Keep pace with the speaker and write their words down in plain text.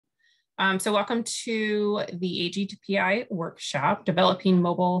So welcome to the AG2PI workshop, Developing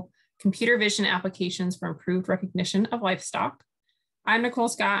Mobile Computer Vision Applications for Improved Recognition of Livestock. I'm Nicole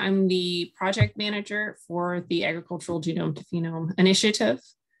Scott. I'm the project manager for the Agricultural Genome to Phenome Initiative.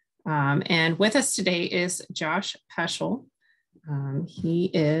 And with us today is Josh Peschel. He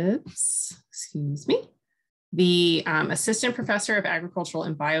is, the Assistant Professor of Agricultural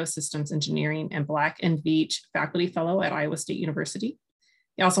and Biosystems Engineering and Black and Veatch Faculty Fellow at Iowa State University.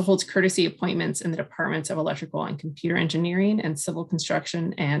 He also holds courtesy appointments in the Departments of Electrical and Computer Engineering and Civil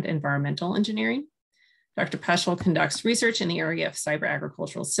Construction and Environmental Engineering. Dr. Peschel conducts research in the area of cyber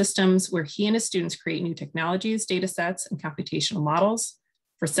agricultural systems, where he and his students create new technologies, data sets, and computational models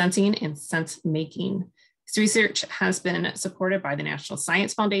for sensing and sense making. His research has been supported by the National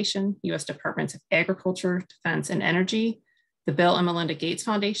Science Foundation, U.S. Departments of Agriculture, Defense, and Energy, the Bill and Melinda Gates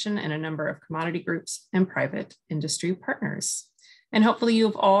Foundation, and a number of commodity groups and private industry partners. And hopefully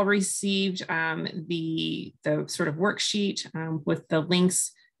you've all received the sort of worksheet with the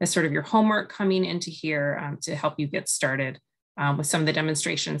links as sort of your homework coming into here to help you get started with some of the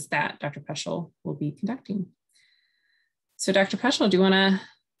demonstrations that Dr. Peschel will be conducting. So Dr. Peschel, do you want to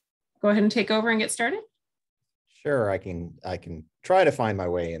go ahead and take over and get started? Sure, I can try to find my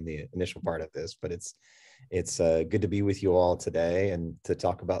way in the initial part of this, but it's good to be with you all today and to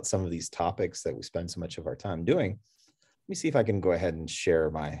talk about some of these topics that we spend so much of our time doing. Let me see if I can go ahead and share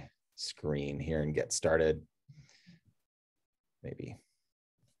my screen here and get started. Maybe.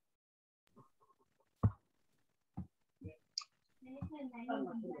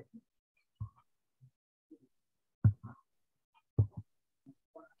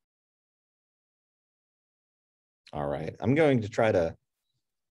 All right, I'm going to try to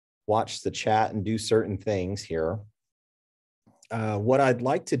watch the chat and do certain things here. What I'd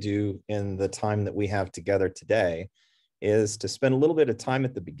like to do in the time that we have together today is to spend a little bit of time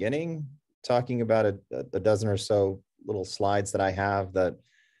at the beginning talking about a dozen or so little slides that I have that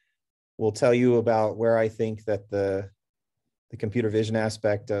will tell you about where I think that the computer vision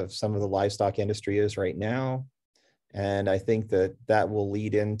aspect of some of the livestock industry is right now. And I think that that will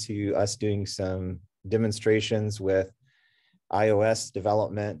lead into us doing some demonstrations with iOS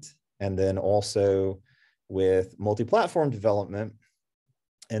development and then also with multi-platform development.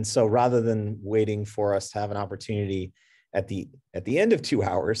 And so rather than waiting for us to have an opportunity at the end of 2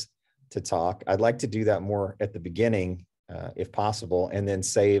 hours to talk, I'd like to do that more at the beginning, if possible, and then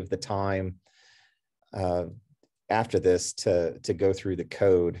save the time after this to go through the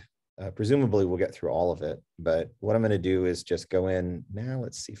code. Presumably we'll get through all of it, but what I'm going to do is just go in now.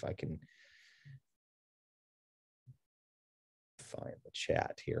 Let's see if I can find the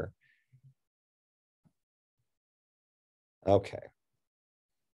chat here. Okay.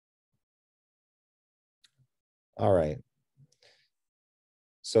 All right.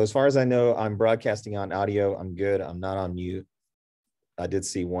 So as far as I know, I'm broadcasting on audio. I'm good. I'm not on mute. I did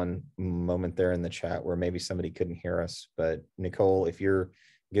see one moment there in the chat where maybe somebody couldn't hear us, but Nicole, if you're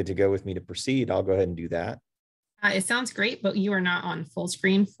good to go with me to proceed, I'll go ahead and do that. It sounds great, but you are not on full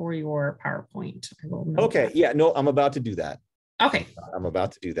screen for your PowerPoint. Okay. That. Yeah, no, I'm about to do that. Okay. I'm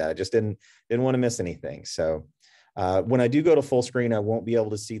about to do that. I just didn't want to miss anything. So when I do go to full screen, I won't be able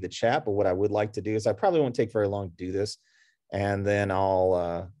to see the chat, but what I would like to do is I probably won't take very long to do this. And then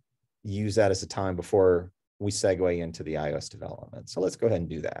I'll use that as a time before we segue into the iOS development. So let's go ahead and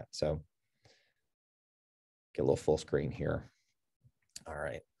do that. So get a little full screen here. All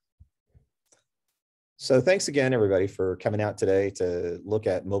right. So thanks again, everybody, for coming out today to look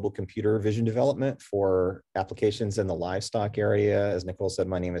at mobile computer vision development for applications in the livestock area. As Nicole said,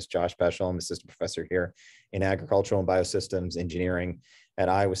 my name is Josh Peschel. I'm assistant professor here in agricultural and biosystems engineering at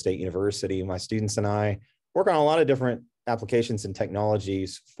Iowa State University. My students and I work on a lot of different applications and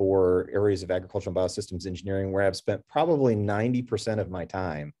technologies for areas of agricultural and biosystems engineering, where I've spent probably 90% of my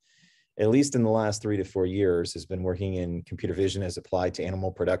time, at least in the last 3 to 4 years, has been working in computer vision as applied to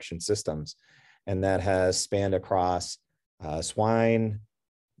animal production systems. And that has spanned across swine,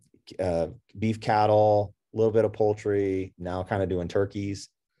 beef cattle, a little bit of poultry, now kind of doing turkeys.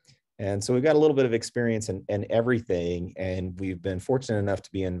 And so we've got a little bit of experience in everything. And we've been fortunate enough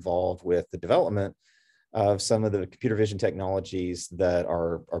to be involved with the development of some of the computer vision technologies that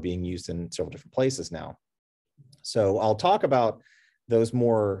are being used in several different places now. So I'll talk about those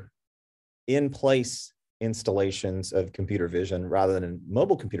more in-place installations of computer vision rather than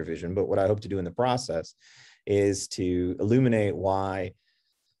mobile computer vision. But what I hope to do in the process is to illuminate why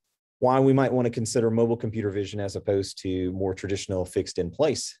we might want to consider mobile computer vision as opposed to more traditional fixed in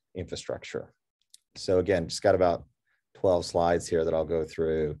place infrastructure. So again, just got about 12 slides here that I'll go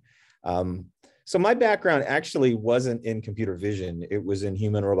through. So my background actually wasn't in computer vision. It was in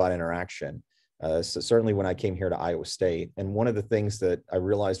human robot interaction. So certainly when I came here to Iowa State. And one of the things that I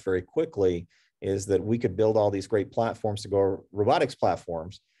realized very quickly is that we could build all these great platforms to go, robotics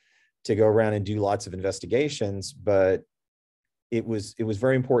platforms, to go around and do lots of investigations, but it was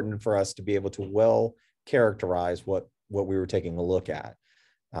very important for us to be able to well characterize what we were taking a look at.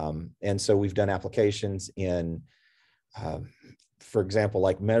 And so we've done applications in, for example,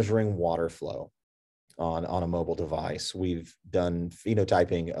 like measuring water flow on a mobile device. We've done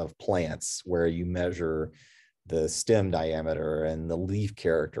phenotyping of plants where you measure the stem diameter and the leaf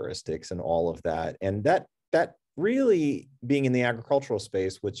characteristics and all of that. And that really being in the agricultural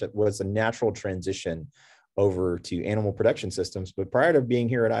space, which was a natural transition over to animal production systems. But prior to being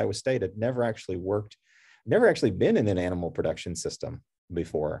here at Iowa State, I'd never actually been in an animal production system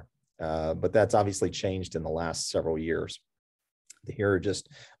before. But that's obviously changed in the last several years. Here are just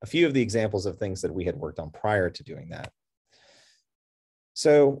a few of the examples of things that we had worked on prior to doing that.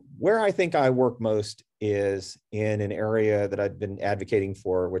 So where I think I work most is in an area that I've been advocating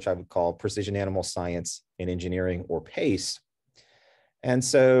for, which I would call precision animal science and engineering, or PACE. And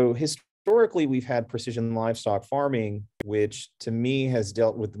so historically, we've had precision livestock farming, which to me has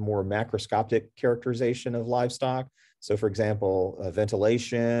dealt with the more macroscopic characterization of livestock. So for example,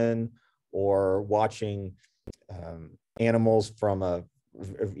 ventilation, or watching animals from a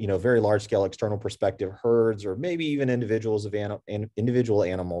very large scale external perspective, herds, or maybe even individuals of individual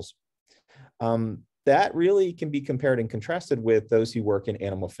animals. That really can be compared and contrasted with those who work in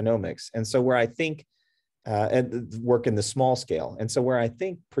animal phenomics. And so where I think, and work in the small scale. And so where I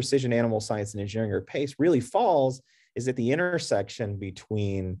think precision animal science and engineering, or PACE, really falls is at the intersection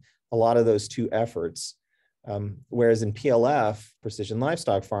between a lot of those two efforts. Whereas in PLF, precision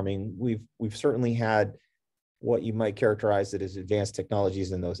livestock farming, we've certainly had what you might characterize it as advanced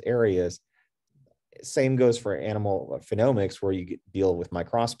technologies in those areas. Same goes for animal phenomics, where you deal with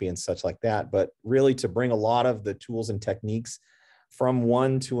microscopy and such like that. But really, to bring a lot of the tools and techniques from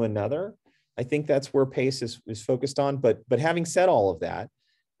one to another, I think that's where PACE is focused on. But having said all of that,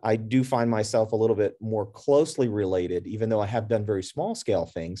 I do find myself a little bit more closely related, even though I have done very small scale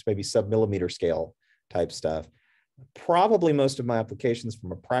things, maybe sub-millimeter scale type stuff. Probably most of my applications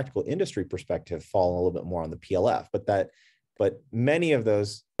from a practical industry perspective fall a little bit more on the PLF, but many of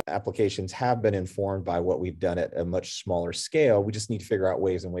those applications have been informed by what we've done at a much smaller scale. We just need to figure out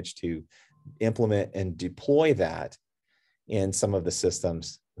ways in which to implement and deploy that in some of the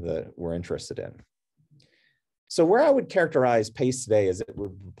systems that we're interested in. So where I would characterize PACE today is it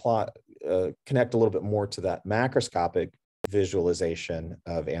would connect a little bit more to that macroscopic visualization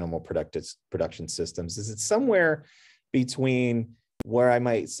of animal production systems. Is it's somewhere between where I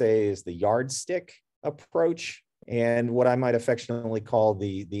might say is the yardstick approach and what I might affectionately call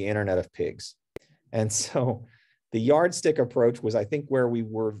the Internet of Pigs. And so the yardstick approach was, I think, where we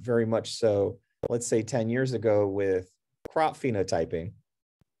were very much so, let's say 10 years ago with crop phenotyping,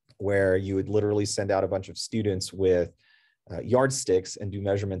 where you would literally send out a bunch of students with yardsticks and do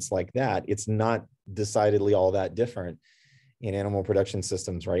measurements like that. It's not decidedly all that different in animal production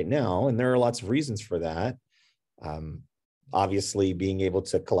systems right now. And there are lots of reasons for that. Obviously, being able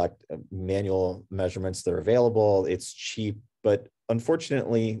to collect manual measurements that are available, it's cheap, but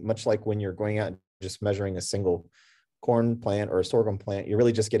unfortunately, much like when you're going out and just measuring a single corn plant or a sorghum plant, you're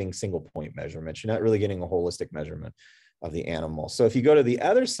really just getting single point measurements. You're not really getting a holistic measurement of the animal. So if you go to the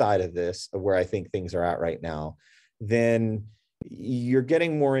other side of this, where I think things are at right now, then you're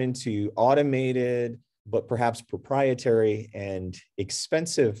getting more into automated, but perhaps proprietary and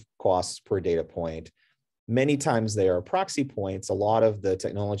expensive costs per data point. Many times they are proxy points. A lot of the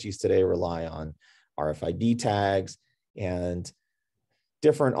technologies today rely on RFID tags and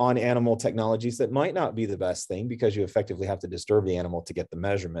different on-animal technologies that might not be the best thing, because you effectively have to disturb the animal to get the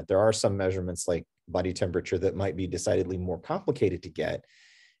measurement. There are some measurements like body temperature that might be decidedly more complicated to get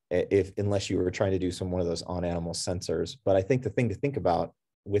unless you were trying to do one of those on-animal sensors. But I think the thing to think about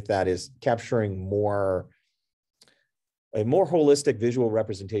with that is capturing a more holistic visual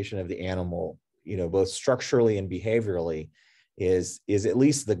representation of the animal, both structurally and behaviorally, is at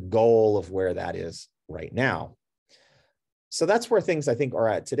least the goal of where that is right now. So that's where things I think are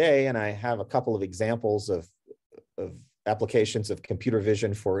at today. And I have a couple of examples of applications of computer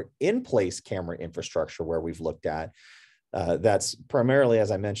vision for in-place camera infrastructure where we've looked at. That's primarily,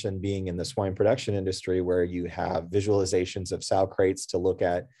 as I mentioned, being in the swine production industry, where you have visualizations of sow crates to look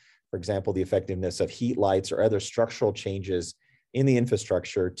at, for example, the effectiveness of heat lights or other structural changes in the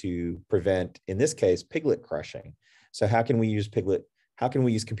infrastructure to prevent, in this case, piglet crushing. So how can we use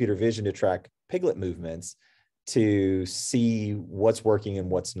computer vision to track piglet movements to see what's working and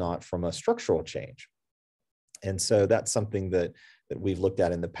what's not from a structural change. And so that's something that we've looked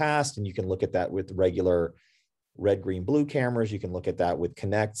at in the past, and you can look at that with regular red, green, blue cameras. You can look at that with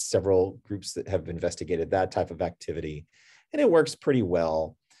Connect, several groups that have investigated that type of activity, and it works pretty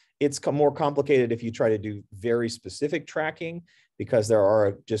well. It's more complicated if you try to do very specific tracking, because there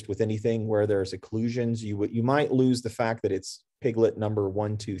are, just with anything where there's occlusions, you might lose the fact that it's piglet number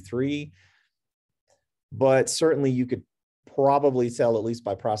 1, 2, 3, but certainly you could probably tell, at least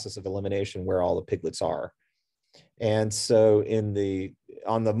by process of elimination, where all the piglets are. And so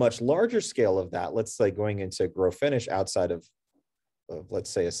on the much larger scale of that, let's say going into grow finish outside of let's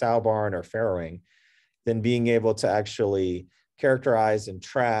say a sow barn or farrowing, then being able to actually characterize and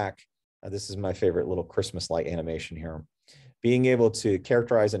track, this is my favorite little Christmas light animation here, being able to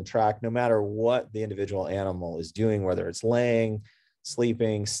characterize and track no matter what the individual animal is doing, whether it's laying,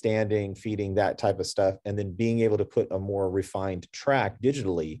 sleeping, standing, feeding, that type of stuff, and then being able to put a more refined track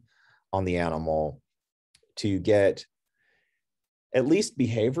digitally on the animal to get at least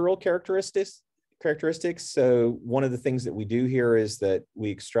behavioral characteristics. So one of the things that we do here is that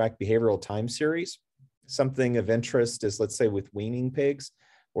we extract behavioral time series. Something of interest is, let's say with weaning pigs,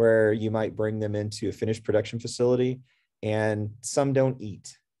 where you might bring them into a finished production facility and some don't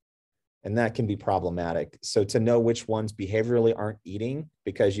eat. And that can be problematic. So to know which ones behaviorally aren't eating,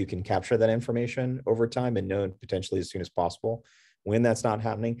 because you can capture that information over time and know potentially as soon as possible when that's not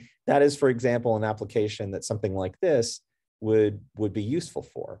happening. That is, for example, an application that something like this would be useful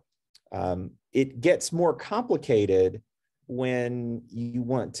for. It gets more complicated when you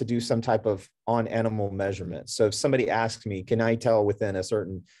want to do some type of on-animal measurement. So if somebody asks me, can I tell within a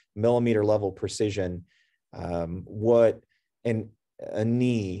certain millimeter level precision what a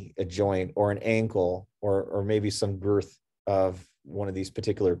knee, a joint, or an ankle, or maybe some girth of one of these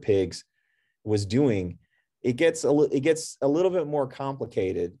particular pigs was doing, it gets a little bit more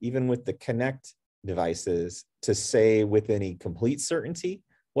complicated, even with the Connect devices, to say with any complete certainty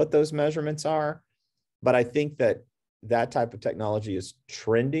what those measurements are. But I think that type of technology is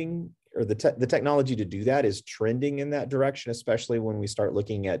trending, or the technology to do that is trending in that direction, especially when we start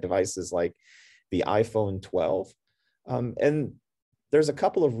looking at devices like the iPhone 12. And there's a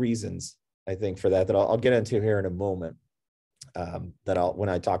couple of reasons, I think, for that I'll get into here in a moment. When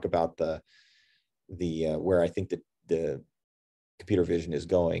I talk about the where I think that the computer vision is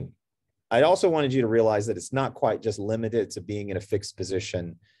going. I also wanted you to realize that it's not quite just limited to being in a fixed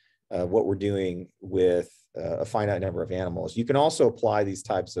position. What we're doing with a finite number of animals, you can also apply these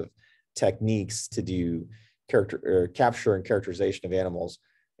types of techniques to do capture and characterization of animals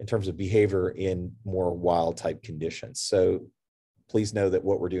in terms of behavior in more wild type conditions. So please know that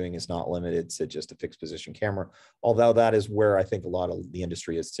what we're doing is not limited to just a fixed position camera, although that is where I think a lot of the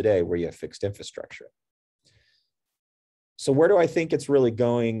industry is today, where you have fixed infrastructure. So where do I think it's really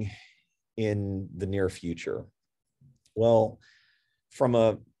going in the near future? Well,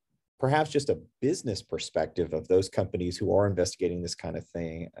 from perhaps just a business perspective of those companies who are investigating this kind of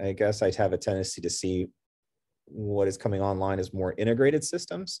thing, I guess I'd have a tendency to see what is coming online as more integrated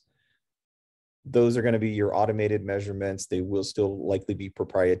systems. Those are going to be your automated measurements. They will still likely be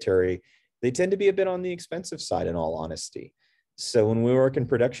proprietary. They tend to be a bit on the expensive side, in all honesty. So when we work in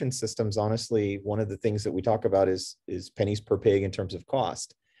production systems, honestly, one of the things that we talk about is pennies per pig in terms of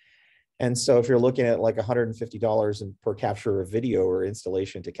cost. And so if you're looking at like $150 per capture of video or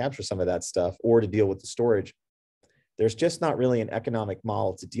installation to capture some of that stuff, or to deal with the storage, there's just not really an economic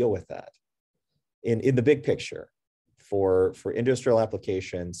model to deal with that in the big picture for industrial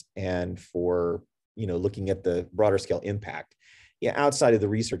applications and for, looking at the broader scale impact. Yeah, outside of the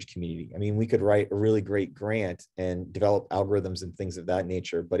research community, I mean, we could write a really great grant and develop algorithms and things of that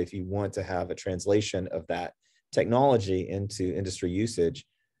nature. But if you want to have a translation of that technology into industry usage,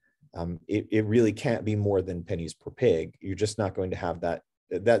 it really can't be more than pennies per pig. You're just not going to have that.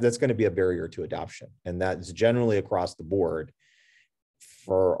 That's going to be a barrier to adoption. And that's generally across the board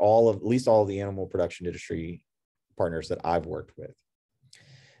for at least all of the animal production industry partners that I've worked with.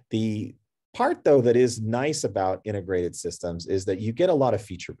 The part, though, that is nice about integrated systems is that you get a lot of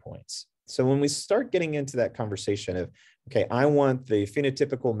feature points. So when we start getting into that conversation of, okay, I want the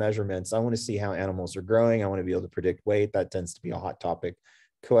phenotypical measurements, I want to see how animals are growing, I want to be able to predict weight, that tends to be a hot topic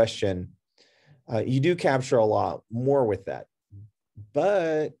question. You do capture a lot more with that,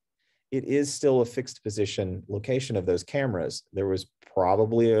 but it is still a fixed position location of those cameras. There was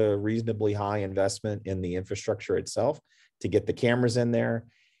probably a reasonably high investment in the infrastructure itself to get the cameras in there.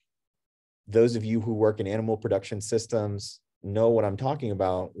 Those of you who work in animal production systems know what I'm talking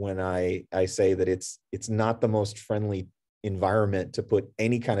about when I say that it's not the most friendly environment to put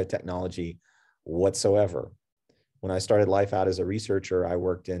any kind of technology whatsoever. When I started life out as a researcher, I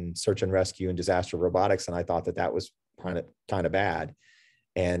worked in search and rescue and disaster robotics, and I thought that that was kind of bad.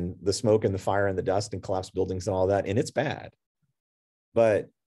 And the smoke and the fire and the dust and collapsed buildings and all that, and it's bad. But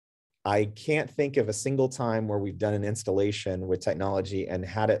I can't think of a single time where we've done an installation with technology and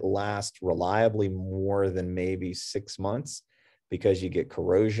had it last reliably more than maybe 6 months, because you get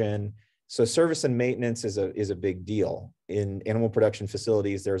corrosion. So service and maintenance is a big deal. In animal production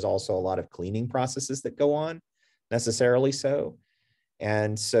facilities, there's also a lot of cleaning processes that go on, necessarily so.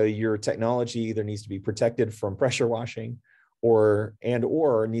 And so your technology either needs to be protected from pressure washing or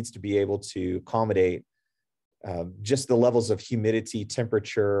needs to be able to accommodate just the levels of humidity,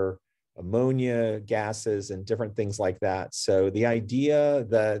 temperature, ammonia gases, and different things like that. So the idea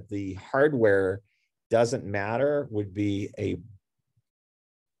that the hardware doesn't matter would be a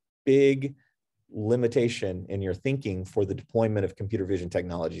big limitation in your thinking for the deployment of computer vision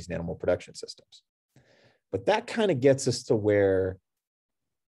technologies in animal production systems. But that kind of gets us to where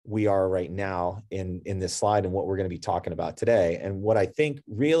we are right now in this slide and what we're going to be talking about today. And what I think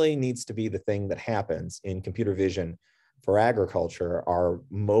really needs to be the thing that happens in computer vision for agriculture are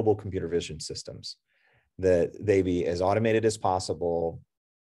mobile computer vision systems, that they be as automated as possible,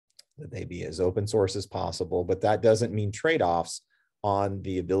 that they be as open source as possible, but that doesn't mean trade-offs on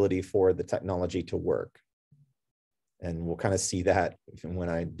the ability for the technology to work. And we'll kind of see that when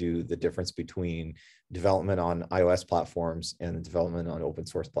I do the difference between development on iOS platforms and development on open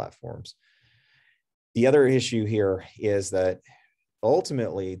source platforms. The other issue here is that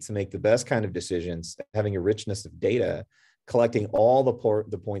ultimately, to make the best kind of decisions, having a richness of data, collecting all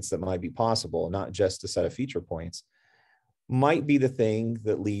the points that might be possible, not just a set of feature points, might be the thing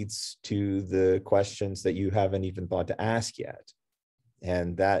that leads to the questions that you haven't even thought to ask yet.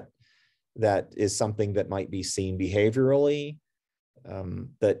 And that is something that might be seen behaviorally.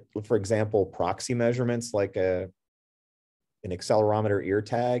 That, for example, proxy measurements like an accelerometer ear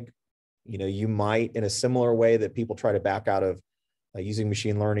tag, you might, in a similar way that people try to back out of using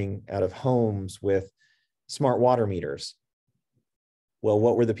machine learning out of homes with smart water meters. Well,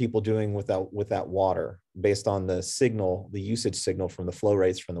 what were the people doing with that water based on the signal, the usage signal from the flow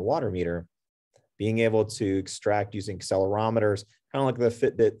rates from the water meter? Being able to extract using accelerometers, kind of like the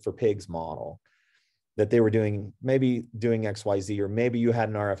Fitbit for pigs model, that they were doing XYZ, or maybe you had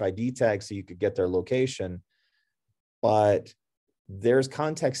an RFID tag so you could get their location, but there's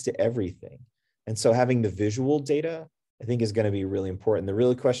context to everything. And so having the visual data, I think, is going to be really important. The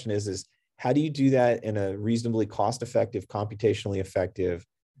real question is how do you do that in a reasonably cost-effective, computationally effective,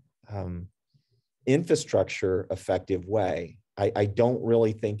 infrastructure effective way? I don't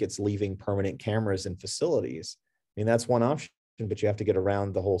really think it's leaving permanent cameras in facilities. I mean, that's one option, but you have to get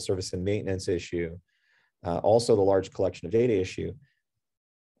around the whole service and maintenance issue, also the large collection of data issue.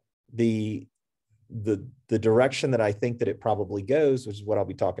 The direction that I think that it probably goes, which is what I'll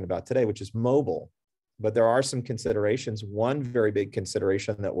be talking about today, which is mobile. But there are some considerations. One very big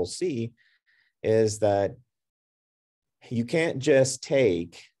consideration that we'll see is that you can't just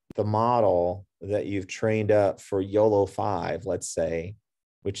take the model that you've trained up for YOLO 5, let's say,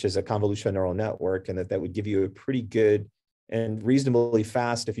 which is a convolutional neural network, and that would give you a pretty good and reasonably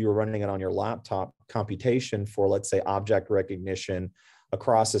fast, if you were running it on your laptop, computation for, let's say, object recognition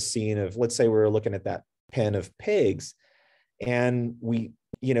across a scene of, let's say we were looking at that pen of pigs, and we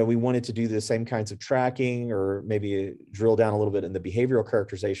wanted to do the same kinds of tracking, or maybe drill down a little bit in the behavioral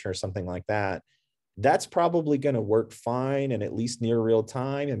characterization or something like that. That's probably going to work fine and at least near real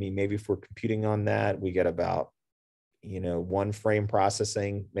time. I mean, maybe if we're computing on that, we get about, one frame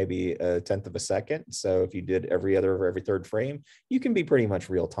processing, maybe a tenth of a second. So if you did every other or every third frame, you can be pretty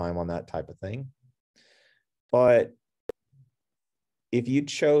much real time on that type of thing. But if you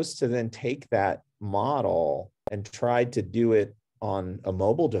chose to then take that model and tried to do it on a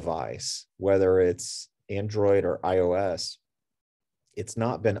mobile device, whether it's Android or iOS, it's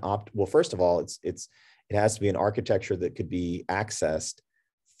not been well, first of all, it has to be an architecture that could be accessed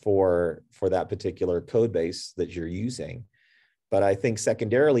for that particular code base that you're using. But I think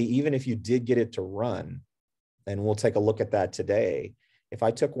secondarily, even if you did get it to run, and we'll take a look at that today, if I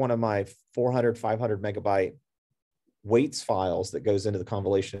took one of my 400, 500 megabyte weights files that goes into the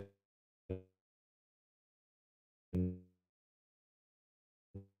convolution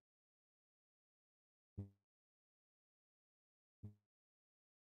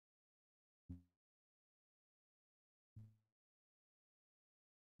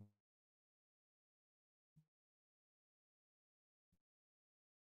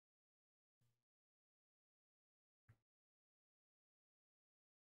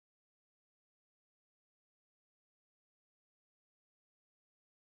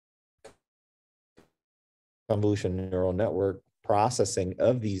convolutional neural network processing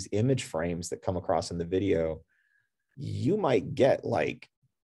of these image frames that come across in the video, you might get like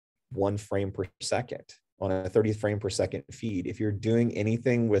 1 frame per second on a 30 frame per second feed. If you're doing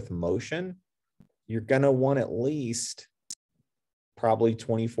anything with motion, you're going to want at least probably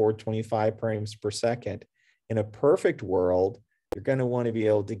 24, 25 frames per second. In a perfect world, you're going to want to be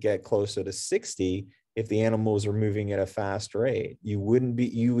able to get closer to 60 if the animals are moving at a fast rate. You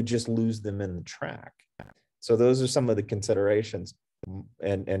would just lose them in the track. So those are some of the considerations.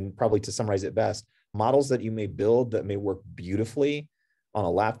 And probably to summarize it best, models that you may build that may work beautifully on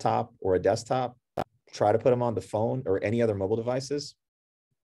a laptop or a desktop, try to put them on the phone or any other mobile devices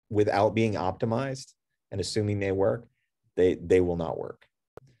without being optimized and assuming they work, they will not work.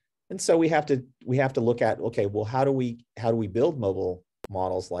 And so we have to look at, okay, well, how do we build mobile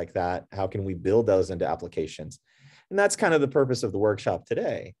models like that? How can we build those into applications? And that's kind of the purpose of the workshop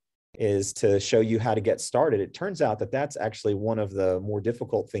today, is to show you how to get started. It turns out that that's actually one of the more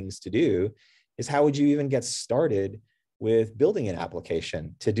difficult things to do, is how would you even get started with building an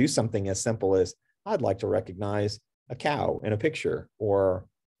application to do something as simple as, I'd like to recognize a cow in a picture, or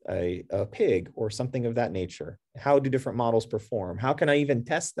a pig, or something of that nature. How do different models perform? How can I even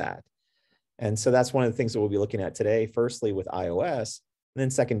test that? And so that's one of the things that we'll be looking at today, firstly with iOS, and then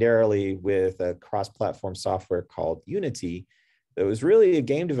secondarily with a cross-platform software called Unity. That was really a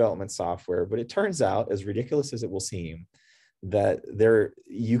game development software, but it turns out, as ridiculous as it will seem, that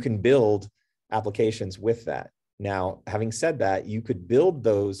you can build applications with that. Now, having said that, you could build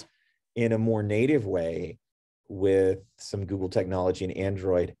those in a more native way with some Google technology and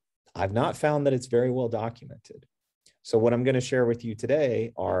Android. I've not found that it's very well documented. So what I'm going to share with you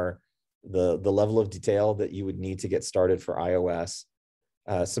today are the level of detail that you would need to get started for iOS,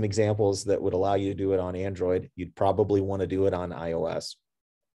 some examples that would allow you to do it on Android. You'd probably want to do it on iOS.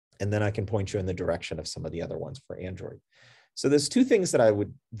 And then I can point you in the direction of some of the other ones for Android. So there's 2 things that I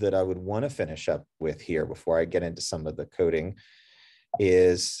would want to finish up with here before I get into some of the coding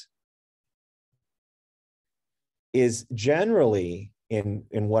is generally in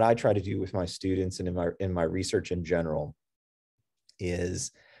what I try to do with my students and in my research in general,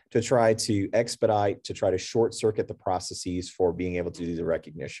 is to try to expedite, to try to short circuit the processes for being able to do the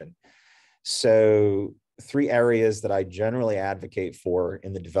recognition. So 3 areas that I generally advocate for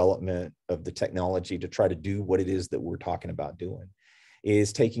in the development of the technology to try to do what it is that we're talking about doing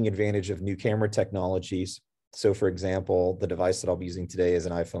is taking advantage of new camera technologies. So for example, the device that I'll be using today is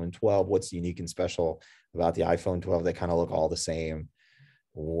an iPhone 12. What's unique and special about the iPhone 12? They kind of look all the same.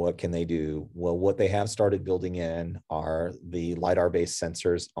 What can they do? Well, what they have started building in are the LiDAR-based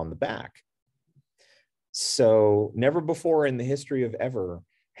sensors on the back. So never before in the history of ever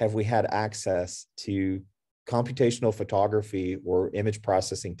have we had access to computational photography or image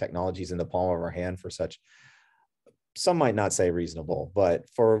processing technologies in the palm of our hand for such, some might not say reasonable, but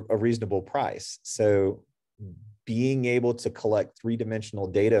for a reasonable price. So being able to collect 3-dimensional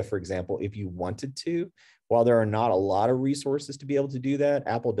data, for example, if you wanted to, while there are not a lot of resources to be able to do that,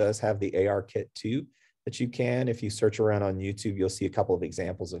 Apple does have the AR Kit 2 that you can. If you search around on YouTube, you'll see a couple of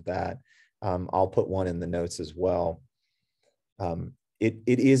examples of that. I'll put one in the notes as well. It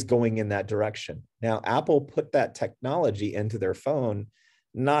is going in that direction. Now, Apple put that technology into their phone,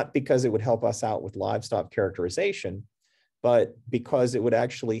 not because it would help us out with livestock characterization, but because it would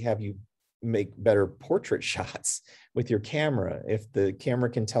actually have you make better portrait shots with your camera. If the camera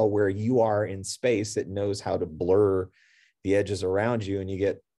can tell where you are in space, it knows how to blur the edges around you and you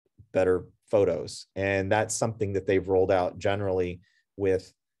get better photos. And that's something that they've rolled out generally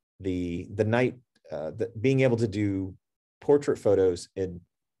with the night, being able to do portrait photos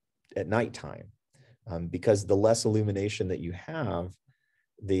at nighttime, because the less illumination that you have,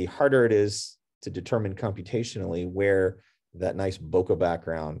 the harder it is to determine computationally where that nice bokeh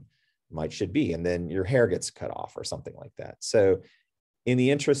background should be, and then your hair gets cut off or something like that. So in the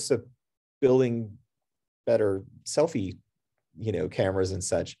interests of building better selfie, cameras and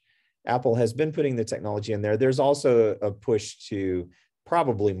such, Apple has been putting the technology in there. There's also a push to,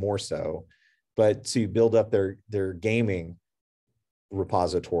 probably more so, but to build up their gaming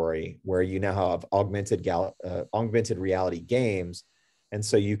repository, where you now have augmented reality games. And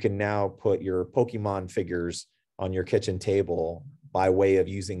so you can now put your Pokemon figures on your kitchen table by way of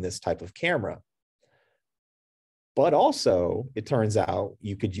using this type of camera. But also, it turns out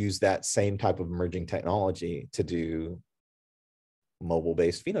you could use that same type of emerging technology to do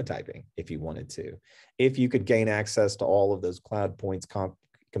mobile-based phenotyping if you wanted to. If you could gain access to all of those cloud points,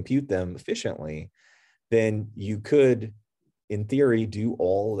 compute them efficiently, then you could, in theory, do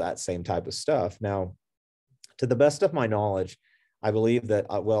all that same type of stuff. Now, to the best of my knowledge, I believe that,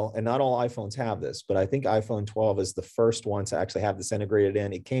 well, and not all iPhones have this, but I think iPhone 12 is the first one to actually have this integrated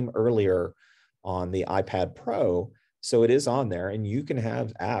in. It came earlier on the iPad Pro. So it is on there, and you can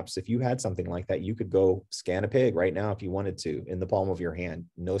have apps. If you had something like that, you could go scan a pig right now if you wanted to in the palm of your hand,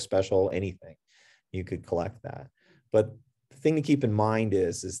 no special anything. You could collect that. But the thing to keep in mind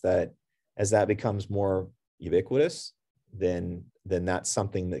is that as that becomes more ubiquitous, then that's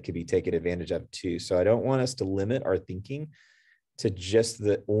something that could be taken advantage of too. So I don't want us to limit our thinking to just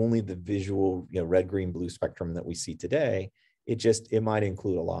only the visual, red, green, blue spectrum that we see today. It might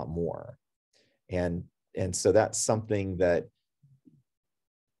include a lot more. And so that's something that,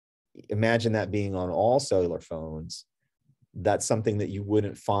 imagine that being on all cellular phones. That's something that you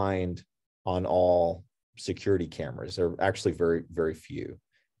wouldn't find on all security cameras. There are actually very, very few.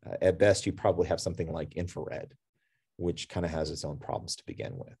 At best, you probably have something like infrared, which kind of has its own problems to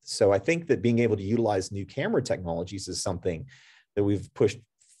begin with. So I think that being able to utilize new camera technologies is something that we've pushed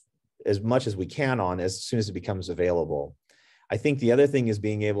as much as we can on as soon as it becomes available. I think the other thing is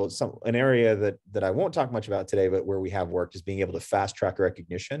being able to, an area that I won't talk much about today, but where we have worked, is being able to fast track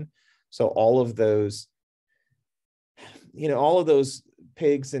recognition. So all of those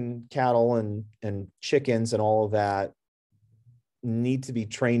pigs and cattle and chickens and all of that need to be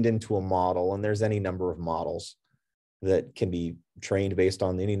trained into a model. And there's any number of models that can be trained based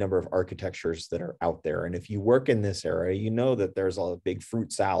on any number of architectures that are out there. And if you work in this area, you know that there's a big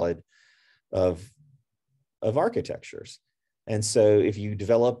fruit salad of architectures. And so if you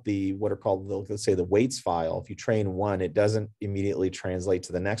develop what are called, let's say, the weights file, if you train one, it doesn't immediately translate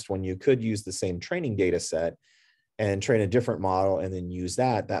to the next one. You could use the same training data set and train a different model and then use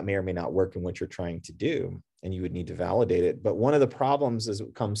that. That may or may not work in what you're trying to do, and you would need to validate it. But one of the problems as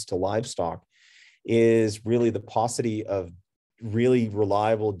it comes to livestock is really the paucity of really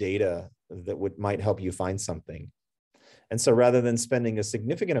reliable data that might help you find something. And so rather than spending a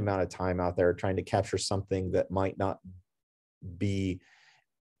significant amount of time out there trying to capture something that might not be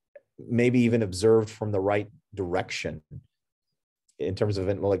maybe even observed from the right direction in terms of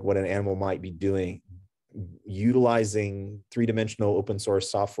like what an animal might be doing, utilizing three-dimensional open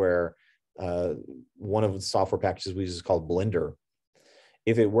source software, one of the software packages we use is called Blender.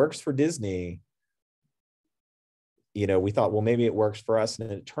 If it works for Disney, we thought, well, maybe it works for us.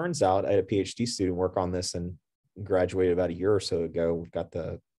 And it turns out I had a PhD student work on this and graduated about a year or so ago. We've got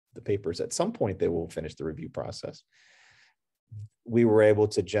the papers. At some point, they will finish the review process. We were able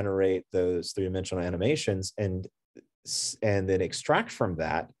to generate those three-dimensional animations and then extract from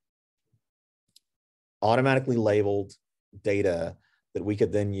that automatically labeled data that we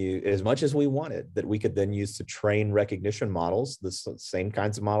could then use as much as we wanted, that we could then use to train recognition models, the same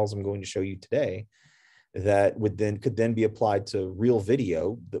kinds of models I'm going to show you today, that could then be applied to real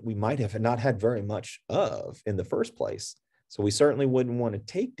video that we might have not had very much of in the first place. So we certainly wouldn't want to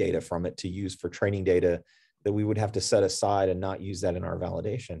take data from it to use for training data that we would have to set aside and not use that in our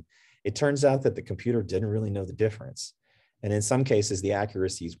validation. It turns out that the computer didn't really know the difference. And in some cases, the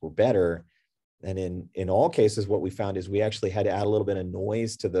accuracies were better. And in all cases, what we found is we actually had to add a little bit of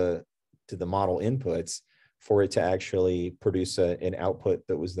noise to the model inputs for it to actually produce an output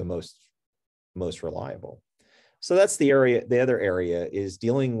that was the most reliable. So that's the area. The other area is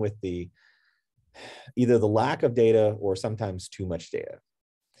dealing with either the lack of data or sometimes too much data.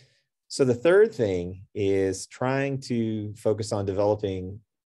 So the third thing is trying to focus on developing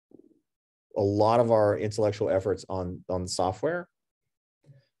a lot of our intellectual efforts on software.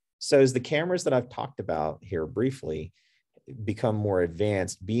 So as the cameras that I've talked about here briefly become more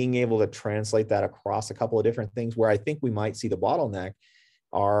advanced, being able to translate that across a couple of different things, where I think we might see the bottleneck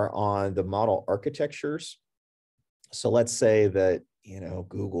are on the model architectures. So let's say that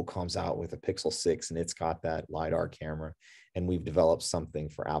Google comes out with a Pixel 6 and it's got that LiDAR camera, and we've developed something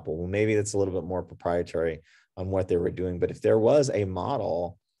for Apple. Well, maybe it's a little bit more proprietary on what they were doing. But if there was a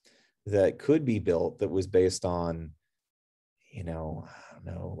model that could be built that was based on, I don't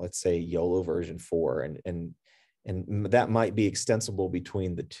know, let's say YOLO version 4, and that might be extensible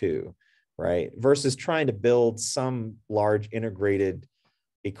between the two, right? Versus trying to build some large integrated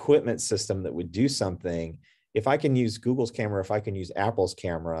equipment system that would do something. If I can use Google's camera, if I can use Apple's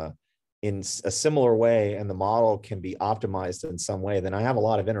camera in a similar way, and the model can be optimized in some way, then I have a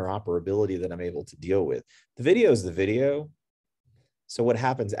lot of interoperability that I'm able to deal with. The video is the video. So what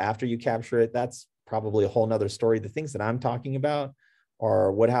happens after you capture it, that's probably a whole nother story. The things that I'm talking about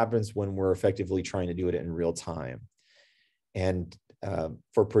are what happens when we're effectively trying to do it in real time. And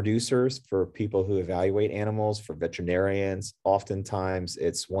for producers, for people who evaluate animals, for veterinarians, oftentimes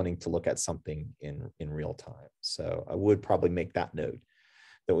it's wanting to look at something in real time. So I would probably make that note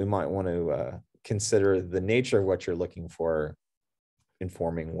that we might want to consider the nature of what you're looking for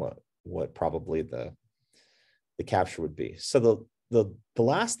informing what probably the capture would be. So the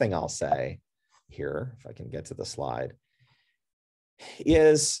last thing I'll say here, if I can get to the slide,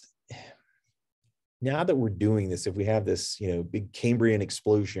 is now that we're doing this, if we have this, big Cambrian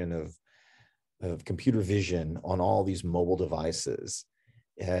explosion of computer vision on all these mobile devices,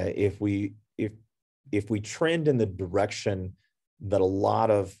 if we trend in the direction that a lot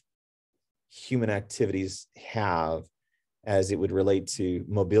of human activities have as it would relate to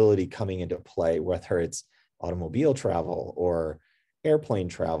mobility coming into play, whether it's automobile travel or airplane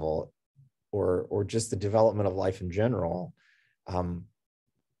travel or just the development of life in general,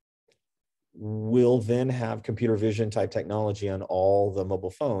 we'll then have computer vision type technology on all the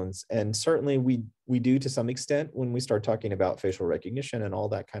mobile phones. And certainly we do to some extent when we start talking about facial recognition and all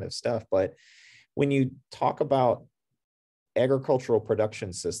that kind of stuff. But when you talk about agricultural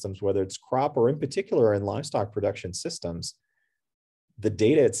production systems, whether it's crop or in particular in livestock production systems, the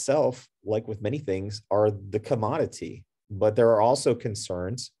data itself, like with many things, are the commodity. But there are also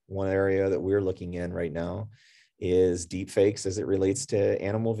concerns. One area that we're looking in right now is deepfakes as it relates to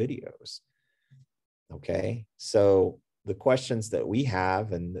animal videos. Okay, so the questions that we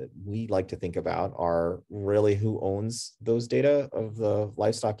have and that we like to think about are really who owns those data of the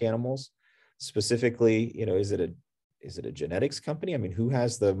livestock animals. Specifically, is it a genetics company? I mean, who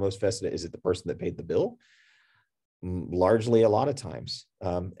has the most vested? Is it the person that paid the bill? Largely, a lot of times.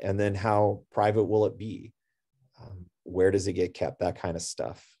 And then how private will it be? Where does it get kept? That kind of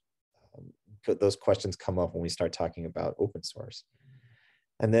stuff. Those questions come up when we start talking about open source.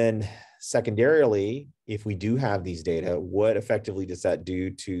 And then secondarily, if we do have these data, what effectively does that do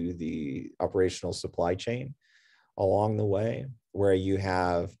to the operational supply chain along the way, where you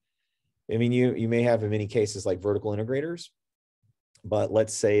have, you may have in many cases like vertical integrators, but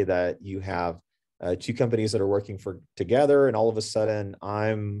let's say that you have two companies that are working together, and all of a sudden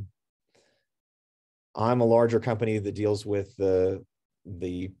I'm a larger company that deals with the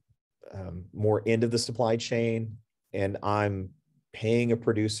more end of the supply chain, and I'm paying a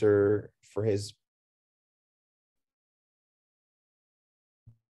producer for his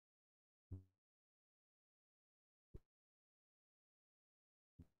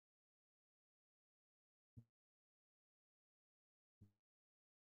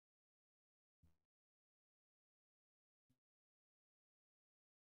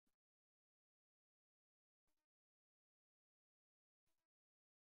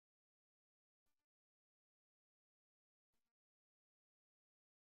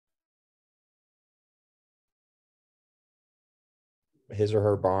or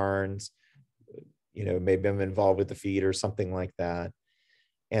her barns, maybe I'm involved with the feed or something like that.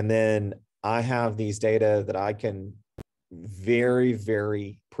 And then I have these data that I can very,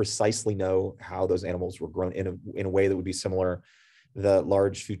 very precisely know how those animals were grown in a way that would be similar. The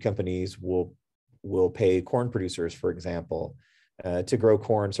large food companies will pay corn producers, for example, to grow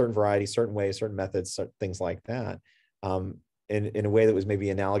corn, certain varieties, certain ways, certain methods, certain things like that, in a way that was maybe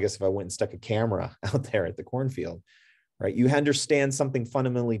analogous if I went and stuck a camera out there at the cornfield. Right? You understand something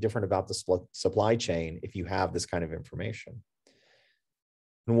fundamentally different about the supply chain if you have this kind of information.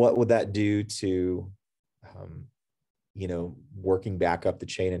 And what would that do to, working back up the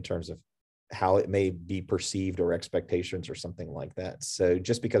chain in terms of how it may be perceived or expectations or something like that? So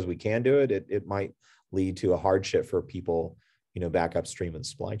just because we can do it, it might lead to a hardship for people, back upstream in the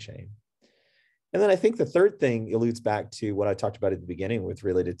supply chain. And then I think the third thing alludes back to what I talked about at the beginning with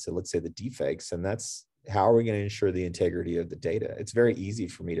related to, let's say, the deepfakes, and that's how are we going to ensure the integrity of the data? It's very easy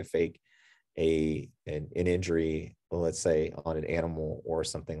for me to fake an injury, let's say, on an animal or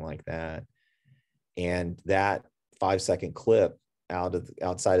something like that. And that 5-second clip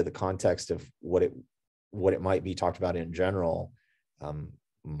outside of the context of what it might be talked about in general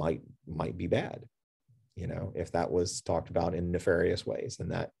might be bad, if that was talked about in nefarious ways. And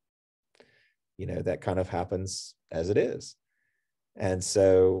that, that kind of happens as it is. And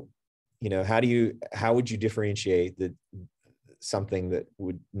so, how would you differentiate something that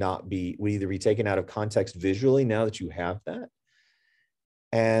would either be taken out of context visually now that you have that?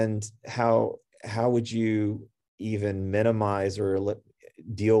 And how would you even minimize or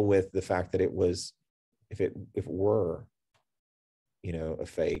deal with the fact that it was, if it were, a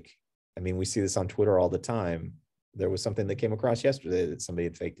fake? I mean, we see this on Twitter all the time. There was something that came across yesterday that somebody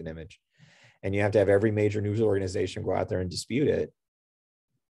had faked an image, and you have to have every major news organization go out there and dispute it.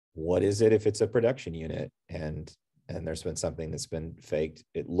 What is it if it's a production unit and there's been something that's been faked?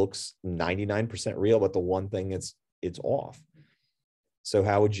 It looks 99% real, but the one thing it's off. So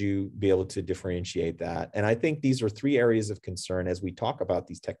how would you be able to differentiate that? And I think these are three areas of concern as we talk about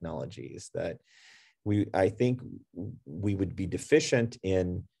these technologies, that I think we would be deficient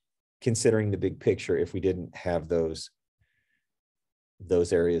in considering the big picture if we didn't have those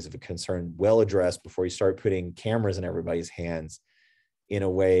areas of concern well addressed before you start putting cameras in everybody's hands in a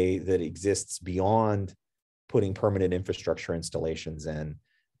way that exists beyond putting permanent infrastructure installations in,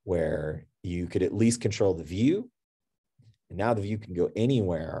 where you could at least control the view. And now the view can go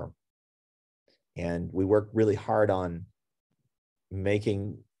anywhere. And we work really hard on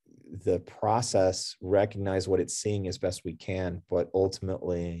making the process recognize what it's seeing as best we can, but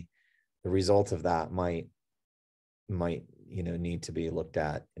ultimately the result of that might need to be looked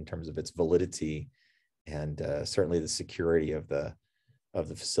at in terms of its validity and certainly the security of the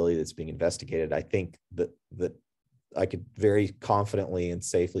facility that's being investigated. I think that I could very confidently and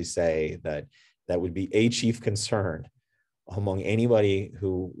safely say that would be a chief concern among anybody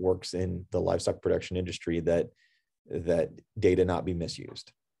who works in the livestock production industry, that data not be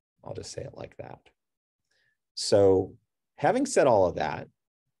misused. I'll just say it like that. So having said all of that,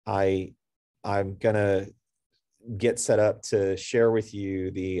 I'm gonna get set up to share with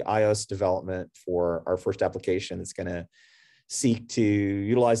you the iOS development for our first application that's gonna seek to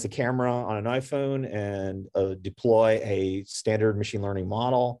utilize the camera on an iPhone and deploy a standard machine learning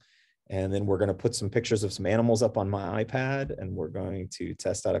model. And then we're going to put some pictures of some animals up on my iPad, and we're going to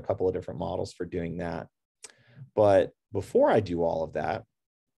test out a couple of different models for doing that. But before I do all of that,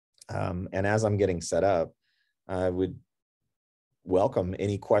 and as I'm getting set up, I would welcome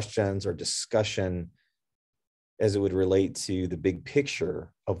any questions or discussion as it would relate to the big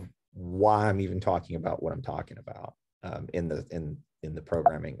picture of why I'm even talking about what I'm talking about in the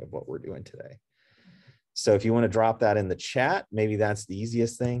programming of what we're doing today. So if you want to drop that in the chat, maybe that's the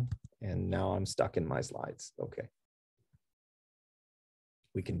easiest thing. And now I'm stuck in my slides. Okay.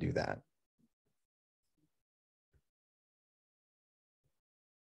 We can do that.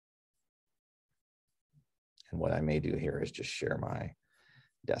 And what I may do here is just share my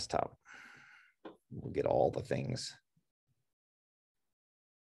desktop. We'll get all the things.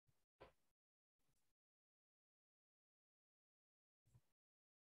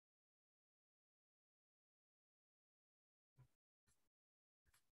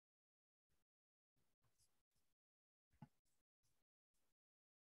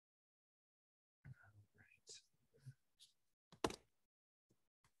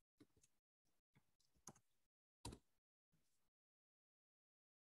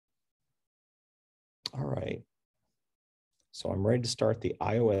 All right, so I'm ready to start the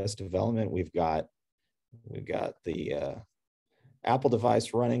iOS development. We've got the Apple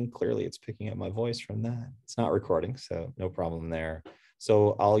device running. Clearly it's picking up my voice from that. It's not recording, so no problem there.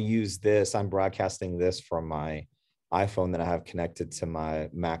 So I'll use this. I'm broadcasting this from my iPhone that I have connected to my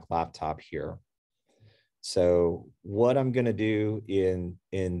Mac laptop here. So what I'm going to do in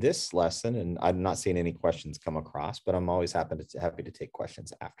this lesson, and I'm not seeing any questions come across, but I'm always happy to take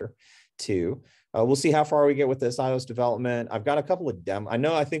questions after too. We'll see how far we get with this iOS development. I've got a couple of demos.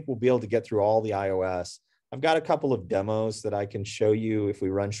 I think we'll be able to get through all the iOS. I've got a couple of demos that I can show you if we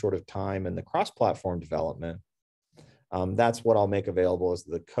run short of time in the cross-platform development. That's what I'll make available as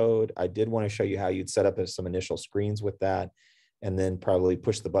the code. I did want to show you how you'd set up some initial screens with that, and then probably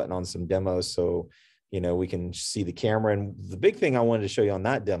push the button on some demos so we can see the camera. And the big thing I wanted to show you on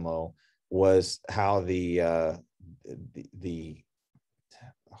that demo was how I'll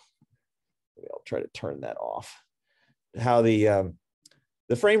try to turn that off. How the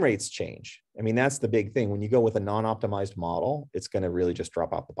frame rates change. I mean, that's the big thing. When you go with a non-optimized model, it's going to really just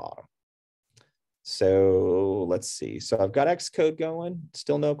drop out the bottom. So let's see. So I've got Xcode going,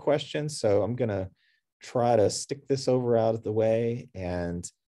 still no questions. So I'm going to try to stick this over out of the way, and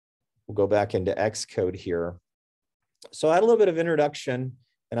we'll go back into Xcode here. So I had a little bit of introduction,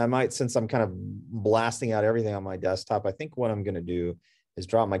 and I might, since I'm kind of blasting out everything on my desktop, I think what I'm going to do is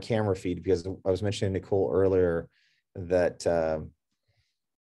drop my camera feed, because I was mentioning to Nicole earlier that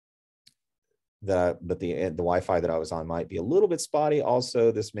the Wi-Fi that I was on might be a little bit spotty.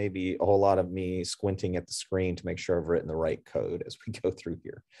 Also, this may be a whole lot of me squinting at the screen to make sure I've written the right code as we go through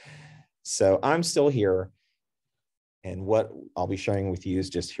here. So I'm still here, and what I'll be sharing with you is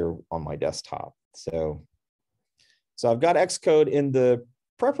just here on my desktop. So I've got Xcode. In the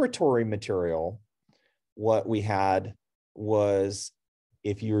preparatory material, what we had was,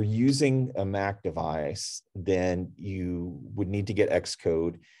 if you're using a Mac device, then you would need to get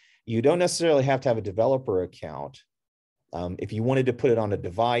Xcode. You don't necessarily have to have a developer account. If you wanted to put it on a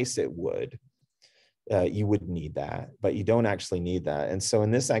device, it would. You would need that, but you don't actually need that. And so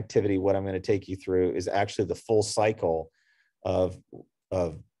in this activity, what I'm going to take you through is actually the full cycle of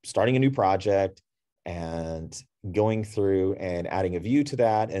starting a new project and going through and adding a view to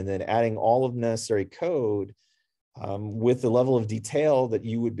that, and then adding all of the necessary code with the level of detail that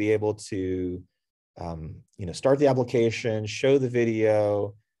you would be able to start the application, show the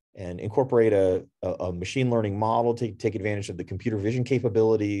video, and incorporate a machine learning model to take advantage of the computer vision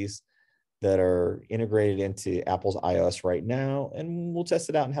capabilities that are integrated into Apple's iOS right now. And we'll test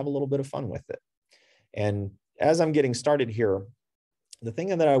it out and have a little bit of fun with it. And as I'm getting started here, the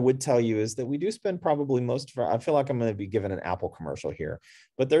thing that I would tell you is that we do spend probably most of our, I feel like I'm going to be given an Apple commercial here,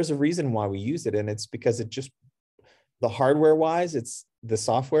 but there's a reason why we use it. And it's because it just, the hardware wise, it's the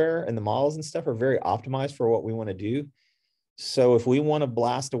software and the models and stuff are very optimized for what we want to do. So if we want to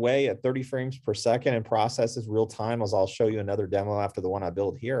blast away at 30 frames per second and process this real time, as I'll show you another demo after the one I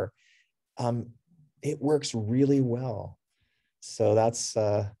build here, it works really well. So that's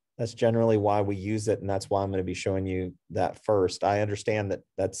generally why we use it. And that's why I'm going to be showing you that first. I understand that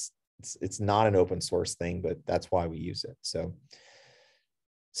it's not an open source thing, but that's why we use it. So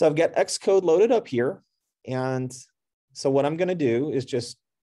I've got Xcode loaded up here. And so what I'm going to do is just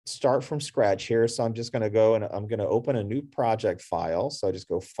start from scratch here. So I'm just going to go and I'm going to open a new project file. So I just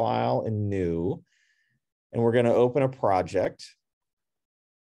go File and New, and we're going to open a project.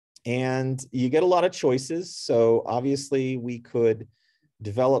 And you get a lot of choices. So obviously we could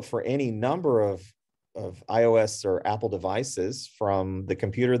develop for any number of iOS or Apple devices, from the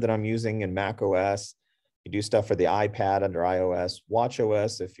computer that I'm using in Mac OS. You do stuff for the iPad under iOS, Watch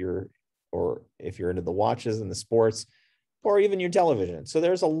OS if you're into the watches and the sports, or even your television. So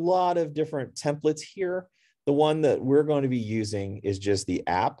there's a lot of different templates here. The one that we're going to be using is just the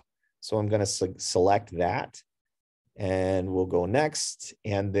app. So I'm going to select that, and we'll go next.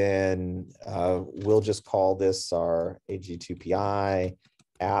 And then we'll just call this our AG2PI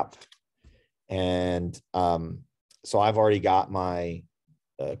app. And so I've already got my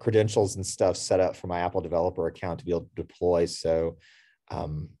credentials and stuff set up for my Apple developer account to be able to deploy. So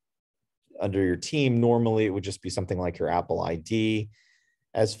under your team, normally it would just be something like your Apple ID.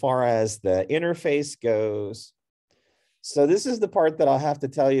 As far as the interface goes, so this is the part that I'll have to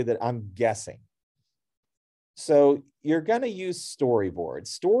tell you that I'm guessing. So you're going to use Storyboard.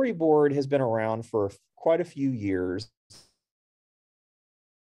 Storyboard has been around for quite a few years.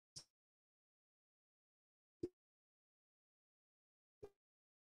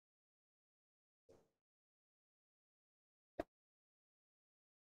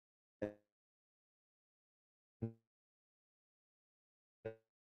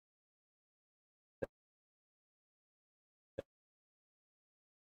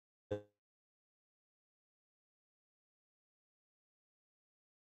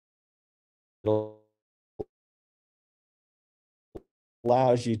 It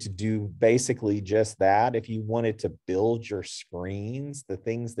allows you to do basically just that. If you wanted to build your screens, the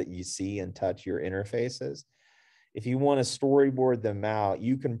things that you see and touch your interfaces, if you want to storyboard them out,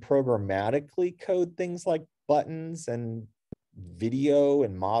 you can programmatically code things like buttons and video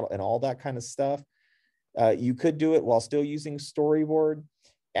and model and all that kind of stuff. You could do it while still using Storyboard.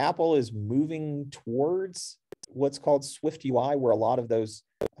 Apple is moving towards what's called Swift UI, where a lot of those,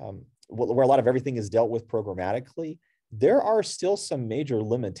 where a lot of everything is dealt with programmatically. There are still some major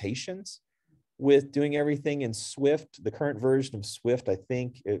limitations with doing everything in Swift. The current version of Swift, I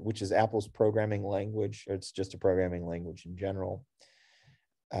think, which is Apple's programming language, or it's just a programming language in general,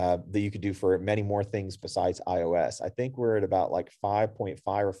 that you could do for many more things besides iOS. I think we're at about like 5.5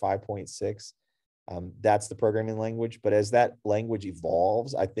 or 5.6. That's the programming language. But as that language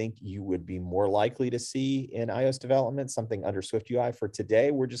evolves, I think you would be more likely to see in iOS development something under Swift UI. For today,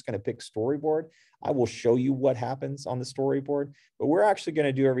 we're just going to pick Storyboard. I will show you what happens on the Storyboard, but we're actually going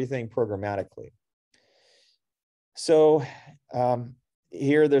to do everything programmatically. So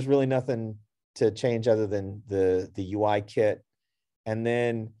here, there's really nothing to change other than the UI kit. And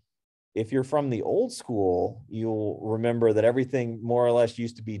then if you're from the old school, you'll remember that everything more or less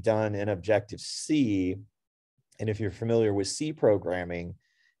used to be done in Objective-C. And if you're familiar with C programming,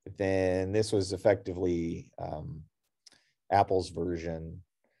 then this was effectively Apple's version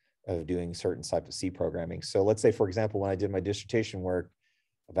of doing certain type of C programming. So let's say, for example, when I did my dissertation work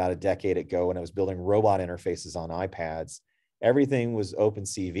about a decade ago, when I was building robot interfaces on iPads, everything was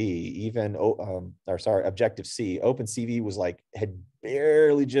OpenCV, even, Objective-C. OpenCV was like, had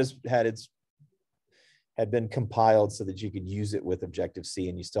barely just had been compiled so that you could use it with Objective-C,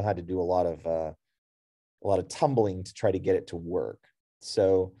 and you still had to do a lot of tumbling to try to get it to work.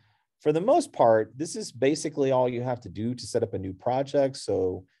 So for the most part, this is basically all you have to do to set up a new project.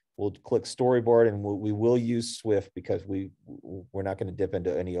 So we'll click Storyboard, and we will use Swift because we're not going to dip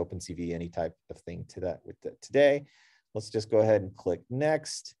into any OpenCV, any type of thing to that with it today. Let's just go ahead and click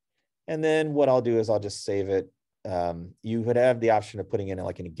Next. And then what I'll do is I'll just save it you would have the option of putting in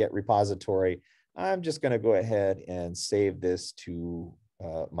like in a Git repository. I'm just going to go ahead and save this to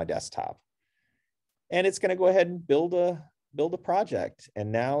my desktop. And it's going to go ahead and build a project.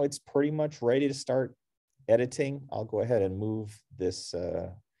 And now it's pretty much ready to start editing. I'll go ahead and move this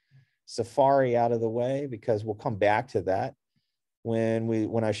Safari out of the way because we'll come back to that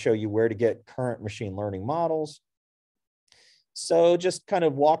when I show you where to get current machine learning models. So just kind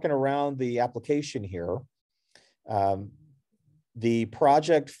of walking around the application here, the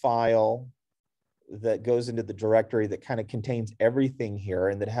project file that goes into the directory that kind of contains everything here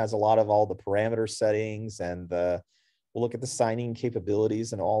and that has a lot of all the parameter settings and we'll look at the signing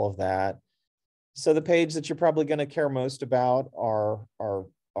capabilities and all of that. So the page that you're probably going to care most about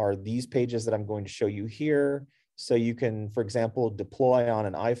are these pages that I'm going to show you here. So you can, for example, deploy on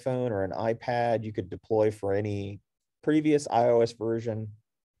an iPhone or an iPad. You could deploy for any previous iOS version.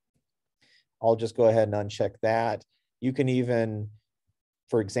 I'll just go ahead and uncheck that. You can even,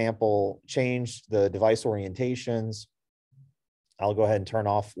 for example, change the device orientations. I'll go ahead and turn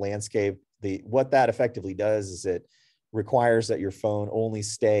off landscape. What that effectively does is it requires that your phone only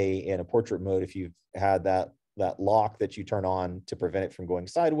stay in a portrait mode if you've had that lock that you turn on to prevent it from going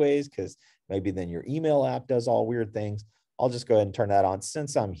sideways, because maybe then your email app does all weird things. I'll just go ahead and turn that on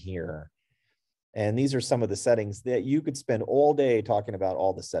since I'm here. And these are some of the settings that you could spend all day talking about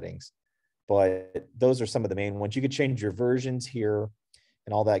all the settings, but those are some of the main ones. You could change your versions here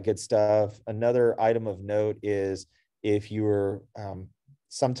and all that good stuff. Another item of note is if you're,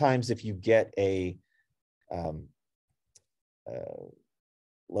 sometimes if you get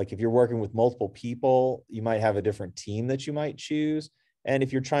like if you're working with multiple people, you might have a different team that you might choose. And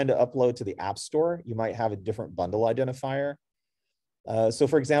if you're trying to upload to the App Store, you might have a different bundle identifier. So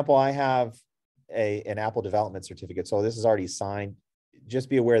for example, I have an Apple development certificate. So this is already signed. Just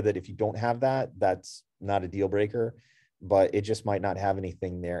be aware that if you don't have that, that's not a deal breaker, but it just might not have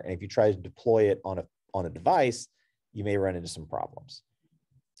anything there. And if you try to deploy it on a device, you may run into some problems.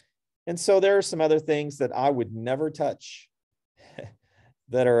 And so there are some other things that I would never touch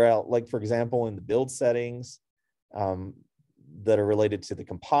that are out, like for example, in the build settings that are related to the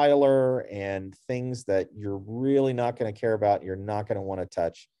compiler and things that you're really not going to care about, you're not going to want to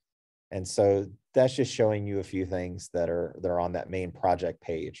touch. And so that's just showing you a few things that are on that main project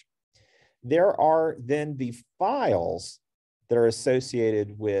page. There are then the files that are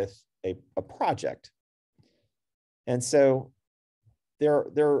associated with a project. And so there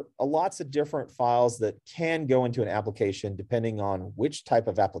are lots of different files that can go into an application depending on which type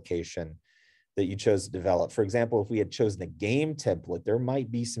of application that you chose to develop. For example, if we had chosen a game template, there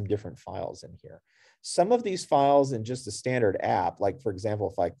might be some different files in here. Some of these files in just a standard app, like for example,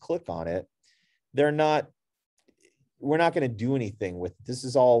 if I click on it, we're not going to do anything with it. This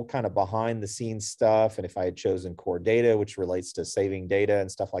is all kind of behind the scenes stuff. And if I had chosen core data, which relates to saving data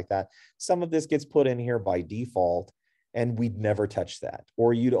and stuff like that, some of this gets put in here by default. And we'd never touch that,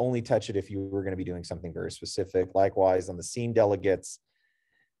 or you'd only touch it if you were going to be doing something very specific. Likewise, on the scene delegates,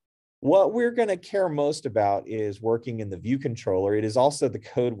 what we're going to care most about is working in the view controller. It is also the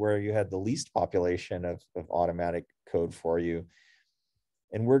code where you had the least population of automatic code for you.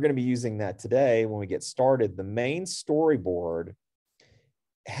 And we're going to be using that today when we get started. The main storyboard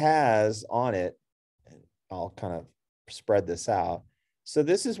has on it, I'll kind of spread this out. So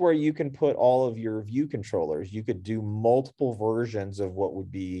this is where you can put all of your view controllers. You could do multiple versions of what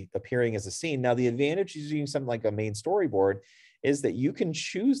would be appearing as a scene. Now, the advantage of using something like a main storyboard is that you can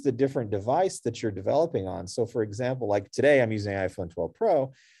choose the different device that you're developing on. So for example, like today, I'm using iPhone 12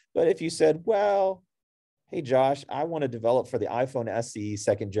 Pro, but if you said, well, hey, Josh, I want to develop for the iPhone SE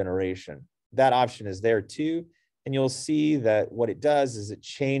second generation, that option is there too. And you'll see that what it does is it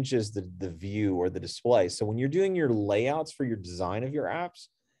changes the view or the display. So when you're doing your layouts for your design of your apps,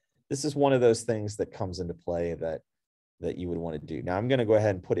 this is one of those things that comes into play that you would want to do. Now I'm going to go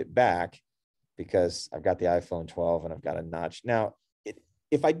ahead and put it back because I've got the iPhone 12 and I've got a notch. Now,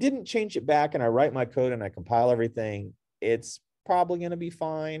 if I didn't change it back and I write my code and I compile everything, it's probably going to be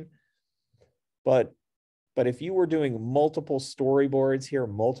fine. But if you were doing multiple storyboards here,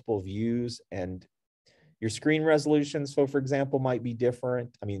 multiple views, and your screen resolution, so for example, might be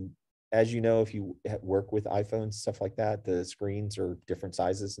different. I mean, as you know, if you work with iPhones, stuff like that, the screens are different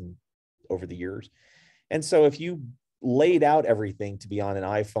sizes and over the years. And so if you laid out everything to be on an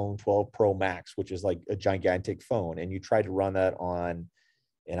iPhone 12 Pro Max, which is like a gigantic phone, and you tried to run that on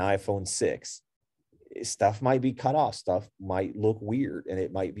an iPhone 6, stuff might be cut off, stuff might look weird, and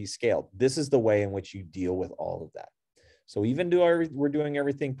it might be scaled. This is the way in which you deal with all of that. So even though we're doing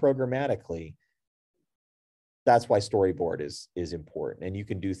everything programmatically, that's why storyboard is important. And you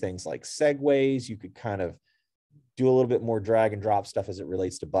can do things like segues. You could kind of do a little bit more drag and drop stuff as it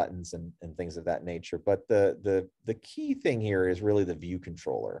relates to buttons and things of that nature. But the key thing here is really the view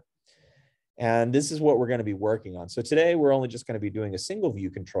controller. And this is what we're going to be working on. So today we're only just going to be doing a single view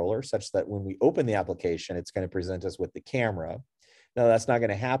controller such that when we open the application, it's going to present us with the camera. Now that's not going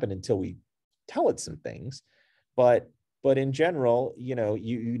to happen until we tell it some things, but in general, you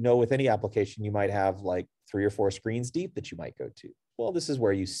know, with any application, you might have like 3 or 4 screens deep that you might go to. Well, this is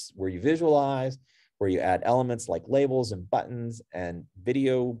where you visualize, where you add elements like labels and buttons and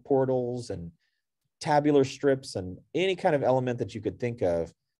video portals and tabular strips and any kind of element that you could think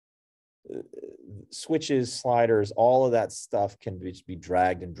of. Switches, sliders, all of that stuff can be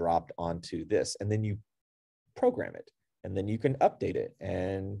dragged and dropped onto this, and then you program it, and then you can update it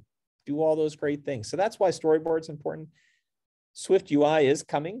and do all those great things. So that's why storyboard's important. Swift UI is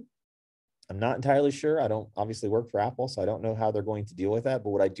coming. I'm not entirely sure. I don't obviously work for Apple, so I don't know how they're going to deal with that.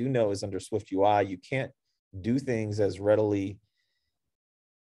 But what I do know is under Swift UI, you can't do things as readily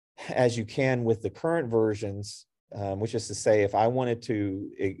as you can with the current versions, which is to say, if I wanted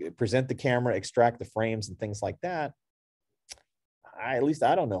to present the camera, extract the frames and things like that, at least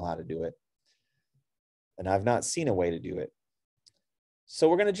I don't know how to do it. And I've not seen a way to do it. So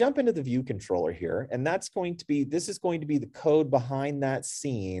we're going to jump into the view controller here, and this is going to be the code behind that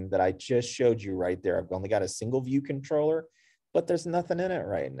scene that I just showed you right there. I've only got a single view controller, but there's nothing in it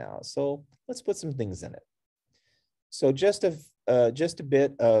right now. So let's put some things in it. So just a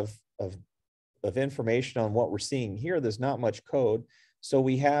bit of information on what we're seeing here. There's not much code. So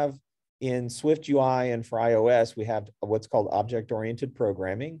we have in Swift UI and for iOS, we have what's called object-oriented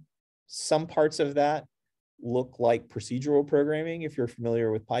programming. Some parts of that look like procedural programming if you're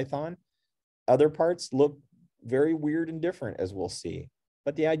familiar with Python. Other parts look very weird and different, as we'll see.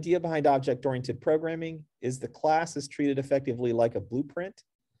 But the idea behind object-oriented programming is the class is treated effectively like a blueprint.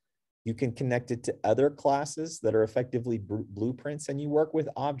 You can connect it to other classes that are effectively blueprints, and you work with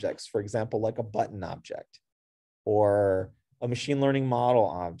objects, for example, like a button object or a machine learning model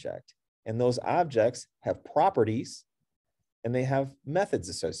object. And those objects have properties and they have methods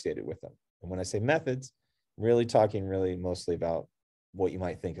associated with them. And when I say methods, I'm really talking mostly about what you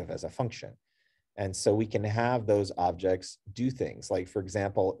might think of as a function. And so we can have those objects do things like, for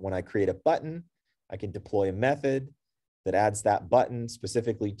example, when I create a button, I can deploy a method that adds that button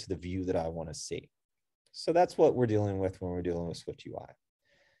specifically to the view that I want to see. So that's what we're dealing with when we're dealing with Swift UI.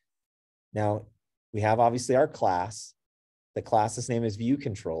 Now, we have obviously our class. The class's name is view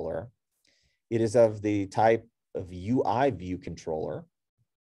controller. It is of the type of UI view controller.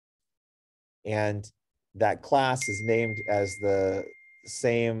 And that class is named as the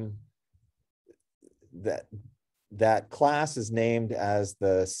same, that class is named as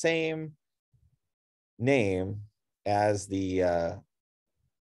the same name as the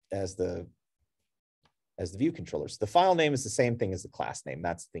view controller. So the file name is the same thing as the class name.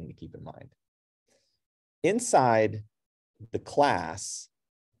 That's the thing to keep in mind. Inside the class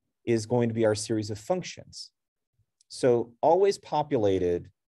is going to be our series of functions. So always populated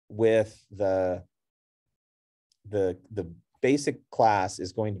with the basic class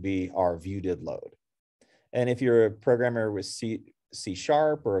is going to be our view_did_load. And if you're a programmer with C#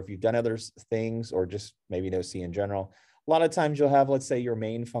 or if you've done other things or just maybe know C in general, a lot of times you'll have, let's say, your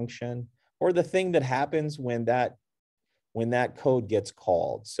main function or the thing that happens when that code gets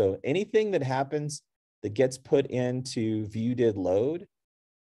called. So anything that happens that gets put into view_did_load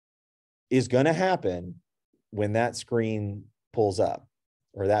is going to happen when that screen pulls up,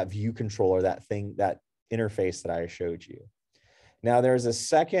 or that view controller, that thing, that interface that I showed you. Now there's a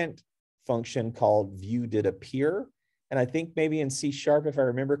second function called view_did_appear. And I think maybe in C#, if I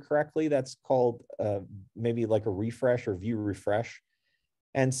remember correctly, that's called maybe like a refresh or view refresh.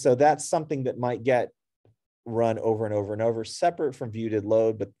 And so that's something that might get run over and over and over, separate from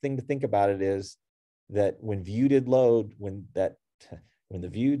view_did_load. But the thing to think about it is that when view_did_load, when the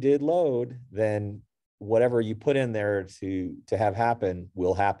view did load, then whatever you put in there to have happen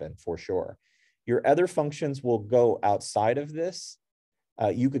will happen for sure. Your other functions will go outside of this.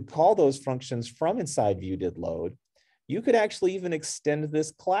 You could call those functions from inside view_did_load. You could actually even extend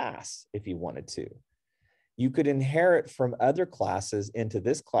this class if you wanted to. You could inherit from other classes into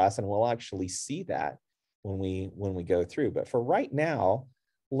this class, and we'll actually see that when we go through. But for right now,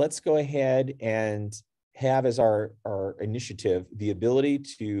 let's go ahead and have as our initiative the ability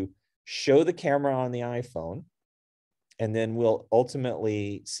to show the camera on the iPhone, and then we'll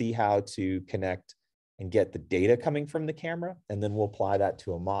ultimately see how to connect and get the data coming from the camera, and then we'll apply that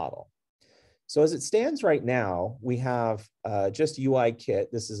to a model. So as it stands right now, we have just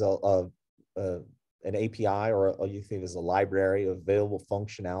UIKit. This is an API, or you think is a library of available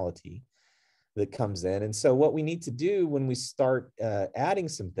functionality that comes in. And so what we need to do when we start adding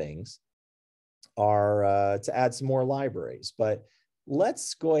some things are to add some more libraries. But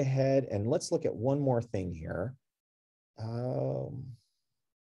let's go ahead and let's look at one more thing here. I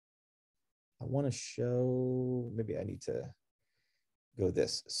want to show, maybe I need to go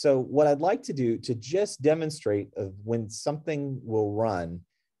this. So what I'd like to do to just demonstrate of when something will run,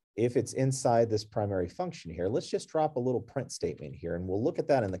 if it's inside this primary function here, let's just drop a little print statement here, and we'll look at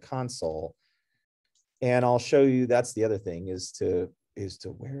that in the console. And I'll show you, that's the other thing, is to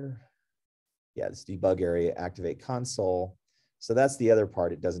where, yeah, this debug area, activate console. So that's the other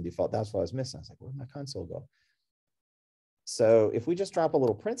part, it doesn't default. That's what I was missing. I was like, where'd my console go? So if we just drop a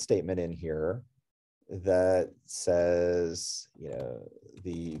little print statement in here that says, you know,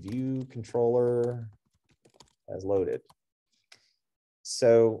 the view controller has loaded.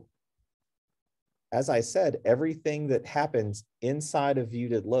 So as I said, everything that happens inside of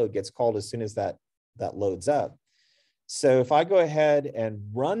view.load gets called as soon as that loads up. So if I go ahead and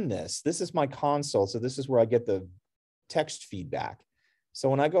run this, this is my console. So this is where I get the text feedback. So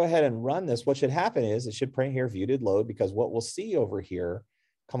when I go ahead and run this, what should happen is it should print here view.load, because what we'll see over here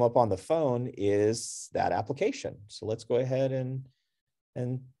come up on the phone is that application. So let's go ahead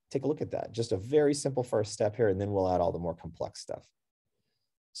and take a look at that. Just a very simple first step here, and then we'll add all the more complex stuff.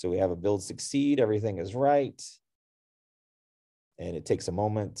 So we have a build succeed, everything is right. And it takes a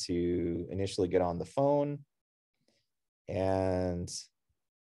moment to initially get on the phone. And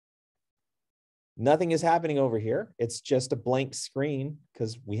nothing is happening over here. It's just a blank screen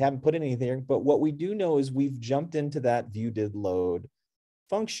because we haven't put anything. But what we do know is we've jumped into that view.load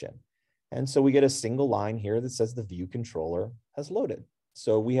function. And so we get a single line here that says the view controller has loaded.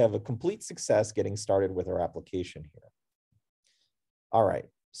 So we have a complete success getting started with our application here. All right,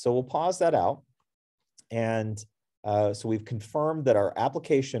 so we'll pause that out. And so we've confirmed that our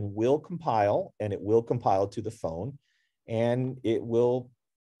application will compile, and it will compile to the phone, and it will,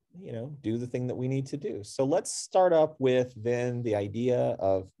 you know, do the thing that we need to do. So let's start up with then the idea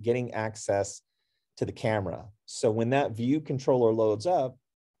of getting access to the camera. So when that view controller loads up,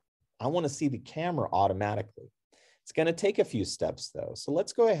 I want to see the camera automatically. It's going to take a few steps though. So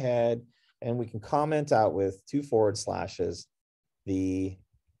let's go ahead and we can comment out with 2 forward slashes the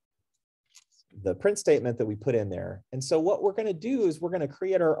print statement that we put in there. And so what we're going to do is we're going to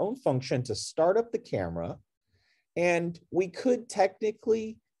create our own function to start up the camera. And we could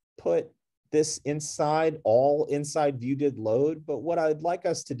technically put this inside view.load, but what I'd like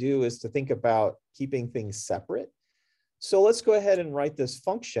us to do is to think about keeping things separate. So let's go ahead and write this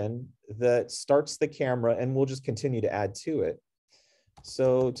function that starts the camera, and we'll just continue to add to it.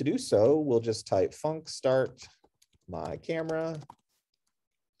 So to do so, we'll just type func start my camera,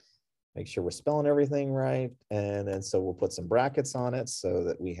 make sure we're spelling everything right. And then so we'll put some brackets on it so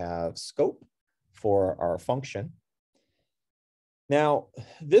that we have scope for our function. Now,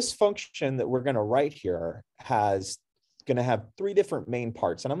 this function that we're going to write here is going to have 3 different main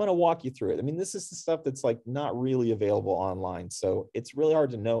parts, and I'm going to walk you through it. I mean, this is the stuff that's like not really available online, so it's really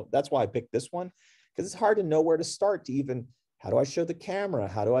hard to know. That's why I picked this one, because it's hard to know where to start to even, how do I show the camera?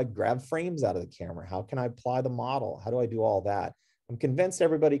 How do I grab frames out of the camera? How can I apply the model? How do I do all that? I'm convinced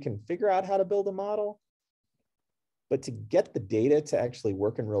everybody can figure out how to build a model, but to get the data to actually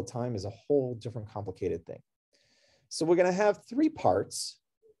work in real time is a whole different complicated thing. So we're going to have 3 parts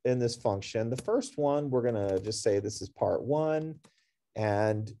in this function. The first one, we're going to just say this is part 1.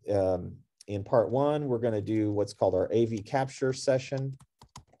 And in part 1, we're going to do what's called our AV capture session,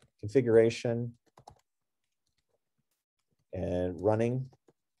 configuration, and running.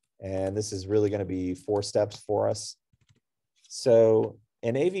 And this is really going to be 4 steps for us. So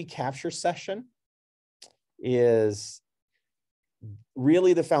an AV capture session is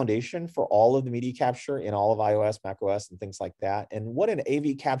really the foundation for all of the media capture in all of iOS, macOS, and things like that. And what an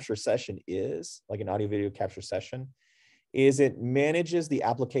AV capture session is, like an audio video capture session, is it manages the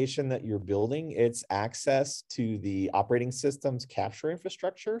application that you're building, its access to the operating system's capture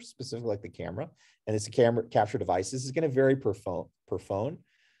infrastructure, specifically like the camera, and it's a camera capture device. This is going to vary per phone.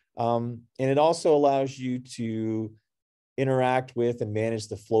 And it also allows you to interact with and manage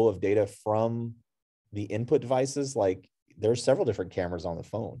the flow of data from the input devices. Like there's several different cameras on the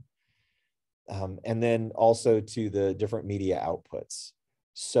phone. And then also to the different media outputs.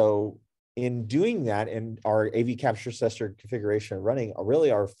 So in doing that, in our AV capture session configuration running,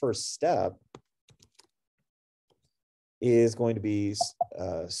 really our first step is going to be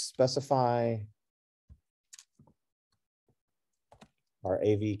specify our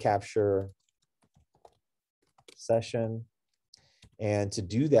AV capture session. And to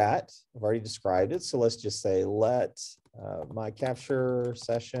do that, I've already described it. So let's just say let my capture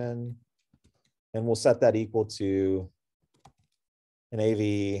session And we'll set that equal to an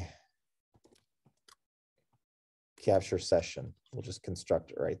AV capture session. We'll just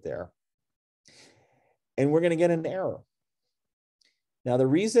construct it right there. And we're going to get an error. Now, the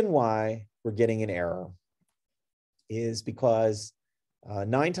reason why we're getting an error is because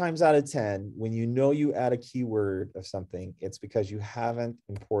 9 times out of 10, when you know you add a keyword of something, it's because you haven't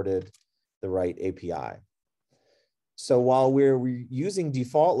imported the right API. So while we're using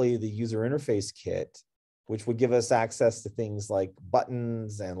defaultly the user interface kit, which would give us access to things like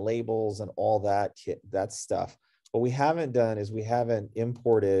buttons and labels and all that that stuff, what we haven't done is we haven't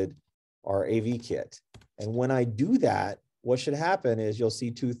imported our AV kit. And when I do that, what should happen is you'll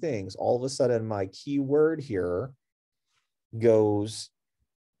see 2 things. All of a sudden, my keyword here goes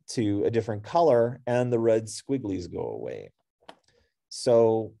to a different color and the red squigglies go away.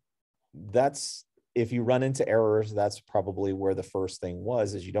 So that's, if you run into errors, that's probably where the first thing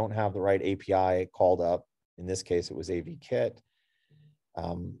was, is you don't have the right API called up. In this case, it was AV kit.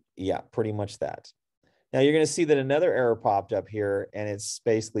 Yeah, pretty much that. Now you're going to see that another error popped up here, and it's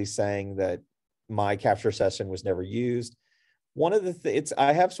basically saying that my capture session was never used. One of the things,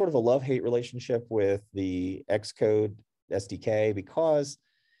 I have sort of a love-hate relationship with the Xcode SDK because,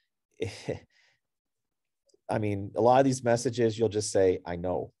 I mean, a lot of these messages, you'll just say, I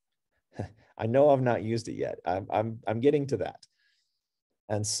know. I know I've not used it yet. I'm getting to that.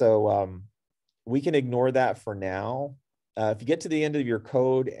 And so we can ignore that for now. If you get to the end of your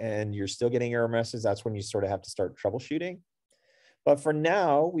code and you're still getting error messages, that's when you sort of have to start troubleshooting. But for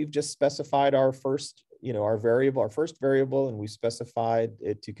now, we've just specified our first, our variable, our first variable, and we specified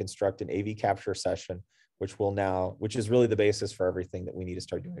it to construct an AV capture session, which is really the basis for everything that we need to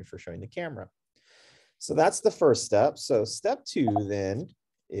start doing for showing the camera. So that's the first step. So step 2 then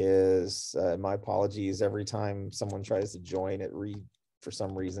is, my apologies, every time someone tries to join, it for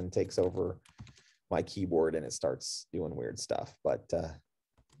some reason takes over my keyboard and it starts doing weird stuff. But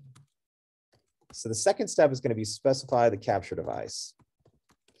so the second step is going to be specify the capture device.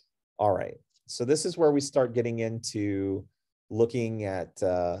 All right, so this is where we start getting into looking at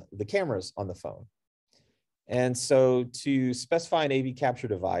the cameras on the phone. And so to specify an AV capture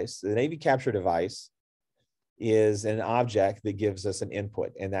device, an AV capture device is an object that gives us an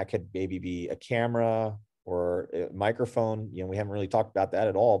input, and that could maybe be a camera or a microphone. We haven't really talked about that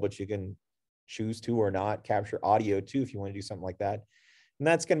at all, but you can choose to or not capture audio too if you want to do something like that. And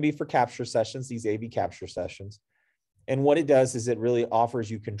that's going to be for capture sessions, these AV capture sessions. And what it does is it really offers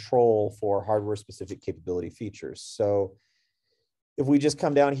you control for hardware specific capability features. So if we just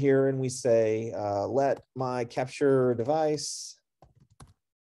come down here and we say, let my capture device,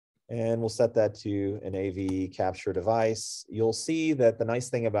 and we'll set that to an AV capture device, you'll see that the nice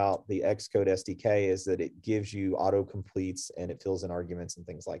thing about the Xcode SDK is that it gives you auto completes and it fills in arguments and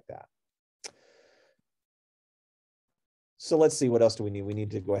things like that. So let's see, what else do we need? We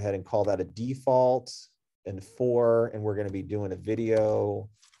need to go ahead and call that a default and we're going to be doing a video.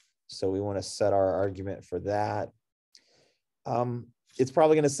 So we want to set our argument for that. It's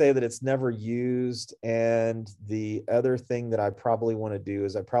probably going to say that it's never used. And the other thing that I probably want to do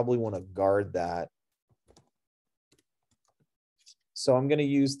is I probably want to guard that. So I'm going to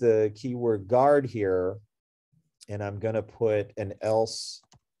use the keyword guard here, and I'm going to put an else.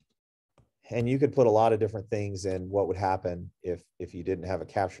 And you could put a lot of different things in what would happen if you didn't have a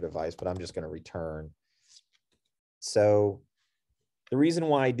capture device, but I'm just going to return. So the reason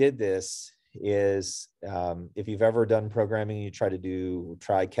why I did this is if you've ever done programming, you try to do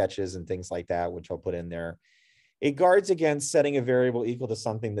try catches and things like that, which I'll put in there. It guards against setting a variable equal to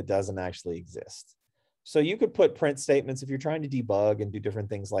something that doesn't actually exist. So you could put print statements if you're trying to debug and do different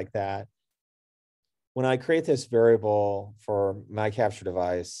things like that. When I create this variable for my capture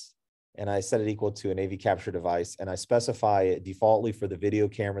device, and I set it equal to an AV capture device, and I specify it defaultly for the video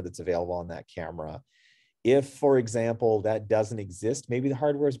camera that's available on that camera. If, for example, that doesn't exist, maybe the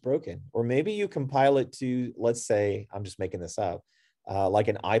hardware is broken, or maybe you compile it to, let's say, I'm just making this up, like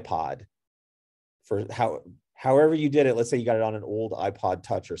an iPod. For however you did it, let's say you got it on an old iPod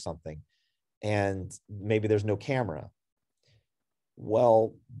Touch or something, and maybe there's no camera.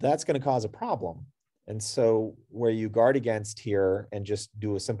 Well, that's going to cause a problem. And so where you guard against here and just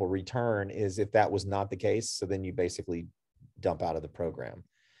do a simple return is if that was not the case, so then you basically dump out of the program.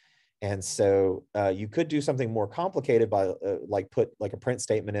 And so you could do something more complicated by like put like a print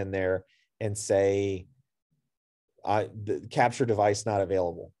statement in there and say, the capture device not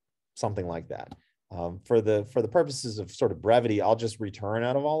available, something like that. For the purposes of sort of brevity, I'll just return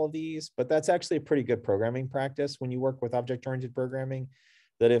out of all of these, but that's actually a pretty good programming practice when you work with object-oriented programming,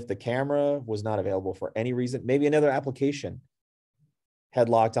 that if the camera was not available for any reason, maybe another application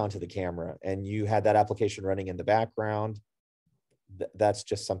headlocked onto the camera and you had that application running in the background, that's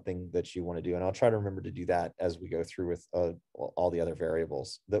just something that you want to do. And I'll try to remember to do that as we go through with all the other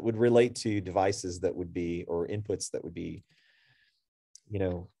variables that would relate to devices that would be, or inputs that would be, you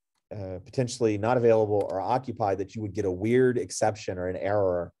know, potentially not available or occupied, that you would get a weird exception or an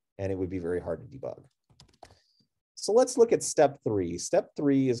error, and it would be very hard to debug. So let's look at step 3. Step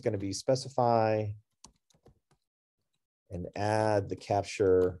 3 is going to be specify and add the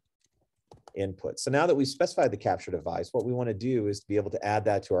capture input. So now that we've specified the capture device, what we want to do is to be able to add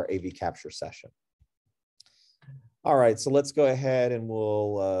that to our AV capture session. All right, so let's go ahead and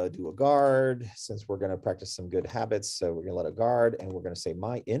we'll do a guard, since we're going to practice some good habits. So we're going to let a guard, and we're going to say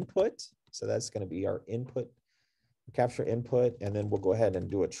my input. So that's going to be our input, capture input, and then we'll go ahead and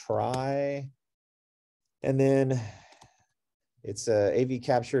do a try. And then it's a AV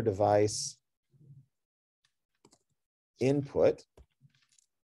capture device input.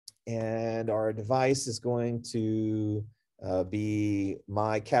 And our device is going to be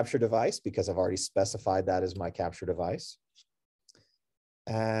my capture device, because I've already specified that as my capture device.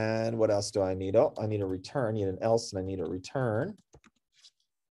 And what else do I need? Oh, I need a return, I need an else, and I need a return.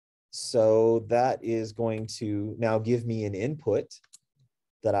 So that is going to now give me an input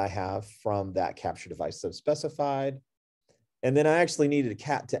that I have from that capture device. So specified. And then I actually needed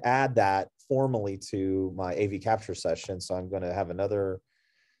to add that formally to my AV capture session. So I'm going to have another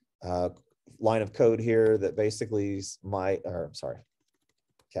line of code here that basically is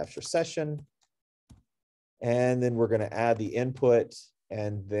capture session. And then we're going to add the input.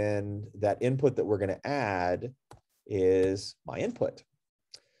 And then that input that we're going to add is my input.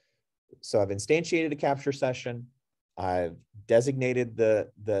 So I've instantiated a capture session. I've designated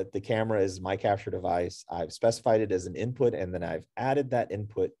the camera as my capture device. I've specified it as an input, and then I've added that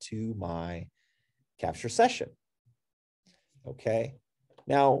input to my capture session. Okay.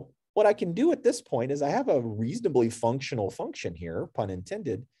 Now, what I can do at this point is I have a reasonably functional function here, pun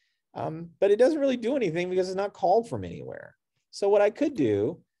intended, but it doesn't really do anything because it's not called from anywhere. So what I could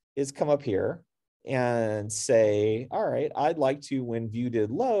do is come up here and say, all right, I'd like to, when view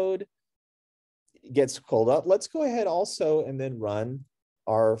did load gets called up, let's go ahead also and then run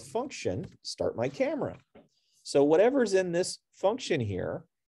our function, start my camera. So whatever's in this function here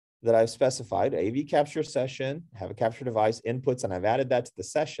that I've specified, AV capture session, have a capture device, inputs, and I've added that to the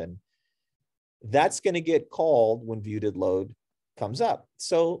session, that's going to get called when view did load comes up.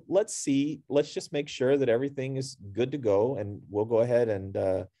 So let's see, let's just make sure that everything is good to go, and we'll go ahead and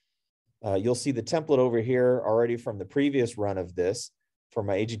you'll see the template over here already from the previous run of this for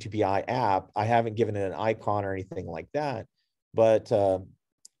my AG2PI app. I haven't given it an icon or anything like that, but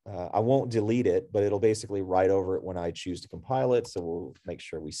I won't delete it, but it'll basically write over it when I choose to compile it. So we'll make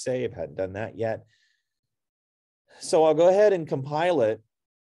sure we save. Hadn't done that yet. So I'll go ahead and compile it,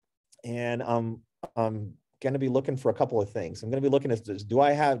 and I'm going to be looking for a couple of things. I'm going to be looking at this. Do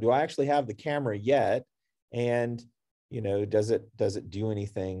I actually have the camera yet? And does it do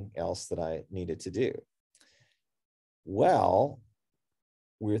anything else that I needed to do? Well,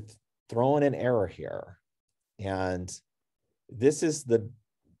 we're throwing an error here, and this is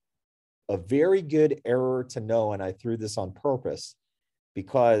a very good error to know, and I threw this on purpose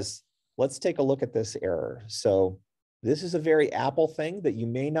because let's take a look at this error. So this is a very Apple thing that you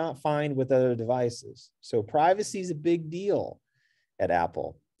may not find with other devices. So privacy is a big deal at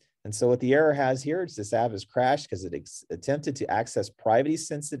Apple. And so what the error has here is this app has crashed because it attempted to access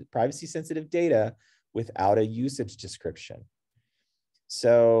privacy-sensitive data without a usage description.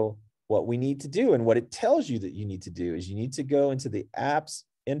 So what we need to do, and what it tells you that you need to do, is you need to go into the apps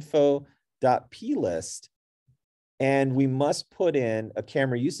info.plist, and we must put in a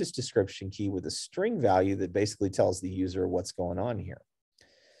camera usage description key with a string value that basically tells the user what's going on here.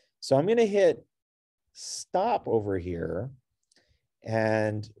 So I'm going to hit stop over here.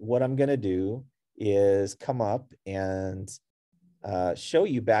 And what I'm going to do is come up and show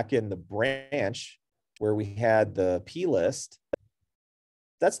you back in the branch where we had the plist.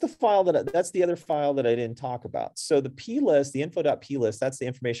 That's the file that's the other file that I didn't talk about. So the plist, the info.plist, that's the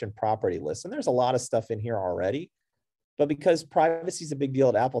information property list. And there's a lot of stuff in here already. But because privacy is a big deal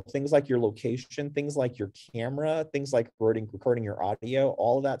at Apple, things like your location, things like your camera, things like recording your audio,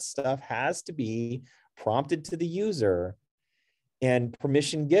 all of that stuff has to be prompted to the user and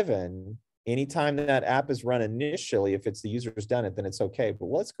permission given. Anytime that app is run initially, if it's the user's done it, then it's okay. But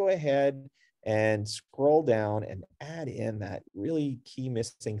let's go ahead and scroll down and add in that really key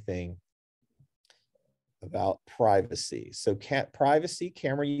missing thing about privacy. So privacy,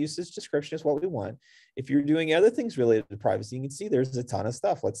 camera usage description is what we want. If you're doing other things related to privacy, you can see there's a ton of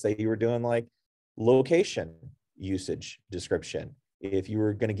stuff. Let's say you were doing like location usage description. If you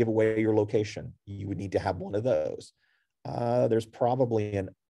were going to give away your location, you would need to have one of those. There's probably an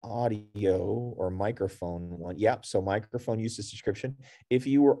audio or microphone one. Yep, so microphone usage description. If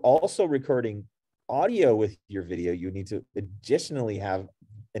you were also recording audio with your video, you need to additionally have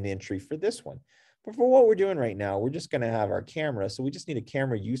an entry for this one. But for what we're doing right now, we're just going to have our camera. So we just need a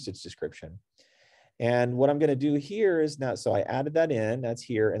camera usage description. And what I'm going to do here is now, so I added that in, that's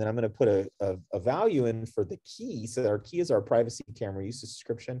here. And then I'm going to put a value in for the key. So our key is our privacy camera usage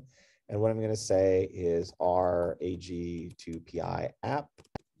description. And what I'm going to say is our AG2PI app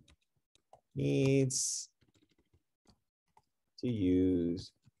needs to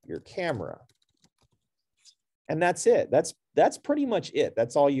use your camera. And that's it. That's pretty much it.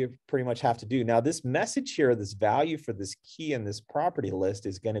 That's all you pretty much have to do. Now, this message here, this value for this key in this property list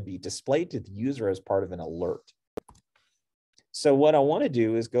is going to be displayed to the user as part of an alert. So what I want to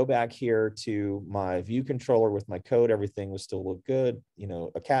do is go back here to my view controller with my code. Everything was still look good. You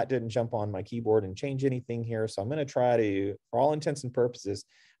know, a cat didn't jump on my keyboard and change anything here. So I'm going to try to, for all intents and purposes,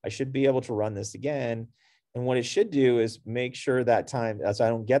 I should be able to run this again. And what it should do is make sure that time, so I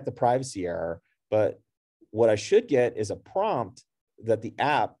don't get the privacy error, but what I should get is a prompt that the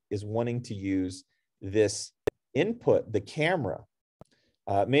app is wanting to use this input, the camera.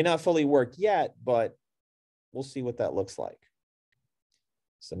 It may not fully work yet, but we'll see what that looks like.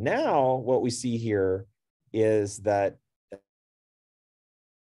 So now what we see here is that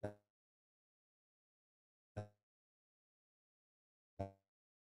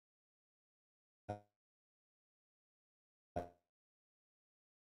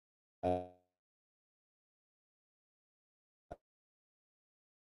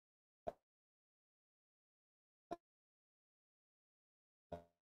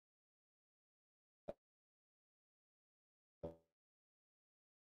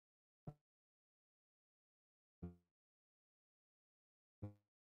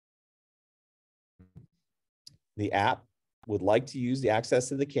the app would like to use the access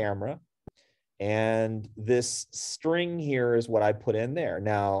to the camera. And this string here is what I put in there.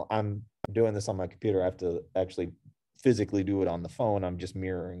 Now I'm doing this on my computer. I have to actually physically do it on the phone. I'm just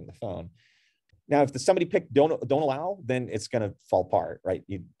mirroring the phone. Now, if somebody picked don't allow, then it's going to fall apart, right?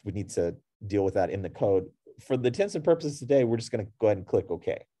 You would need to deal with that in the code. For the intents and purposes today, we're just going to go ahead and click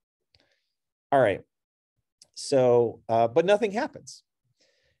OK. All right. So, but nothing happens.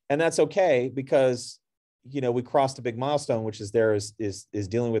 And that's okay because, you know, we crossed a big milestone, which is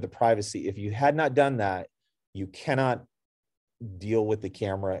dealing with the privacy. If you had not done that, you cannot deal with the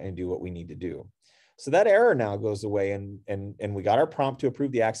camera and do what we need to do. So that error now goes away, and we got our prompt to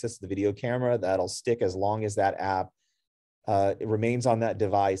approve the access to the video camera. That'll stick as long as that app it remains on that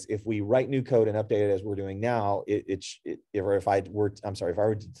device. If we write new code and update it as we're doing now, if I were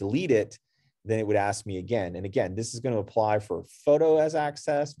to delete it, then it would ask me again. And again, this is going to apply for photo as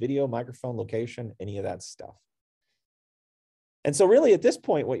access, video, microphone, location, any of that stuff. And so really at this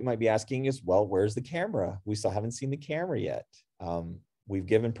point, what you might be asking is, well, where's the camera? We still haven't seen the camera yet. We've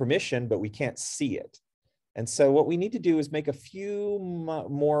given permission, but we can't see it. And so what we need to do is make a few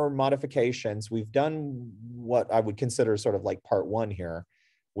more modifications. We've done what I would consider sort of like part one here,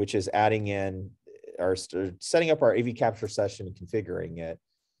 which is adding in or setting up our AV capture session and configuring it.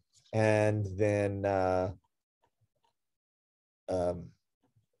 And then, oh,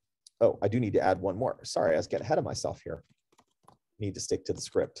 I do need to add one more. Sorry, I was getting ahead of myself here. Need to stick to the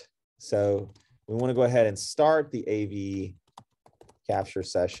script. So we want to go ahead and start the AV capture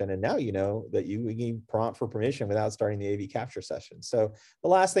session. And now you know that you can prompt for permission without starting the AV capture session. So the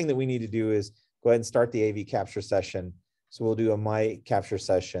last thing that we need to do is go ahead and start the AV capture session. So we'll do a my capture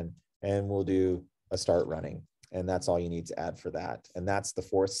session and we'll do a start running. And that's all you need to add for that. And that's the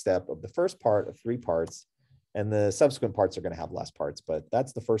fourth step of the first part of 3 parts. And the subsequent parts are going to have less parts, but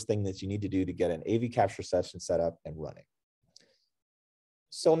that's the first thing that you need to do to get an AV capture session set up and running.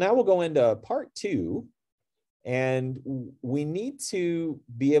 So now we'll go into part 2, and we need to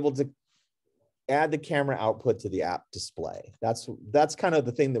be able to add the camera output to the app display. That's kind of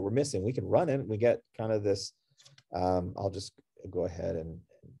the thing that we're missing. We can run it, and we get kind of this. I'll just go ahead and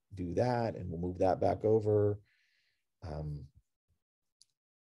do that, and we'll move that back over.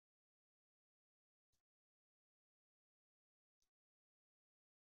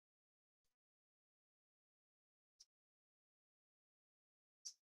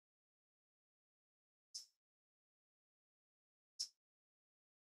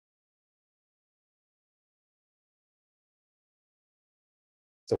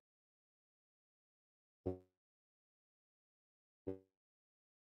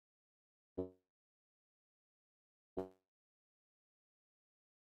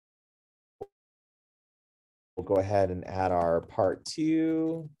 go ahead and add our part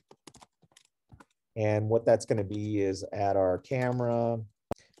 2. And what that's going to be is add our camera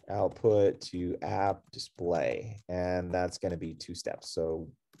output to app display. And that's going to be 2 steps. So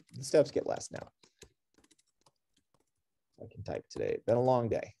the steps get less now. I can type today. It's been a long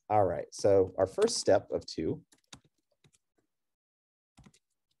day. All right. So our first step of 2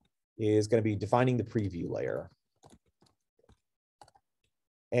 is going to be defining the preview layer.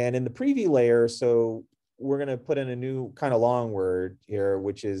 And in the preview layer, so we're going to put in a new kind of long word here,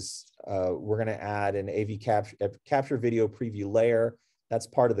 which is we're going to add an AV capture video preview layer. That's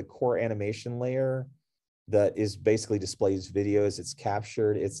part of the core animation layer that is basically displays videos. It's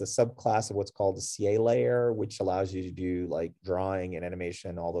captured. It's a subclass of what's called the CA layer, which allows you to do like drawing and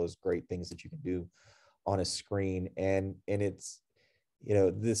animation, all those great things that you can do on a screen. And it's, you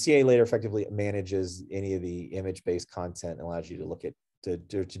know, the CA layer effectively manages any of the image-based content and allows you to look at to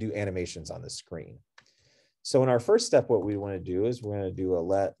do animations on the screen. So in our first step, what we want to do is we're going to do a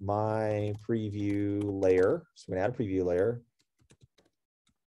let my preview layer. So we're going to add a preview layer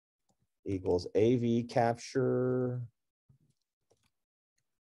equals AV capture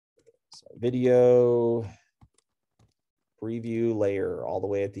video preview layer all the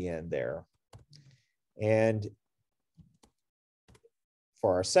way at the end there. And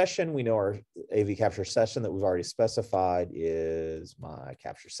for our session, we know our AV capture session that we've already specified is my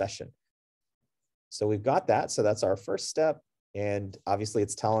capture session. So we've got that. So that's our first step. And obviously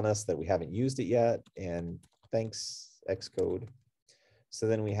it's telling us that we haven't used it yet. And thanks, Xcode. So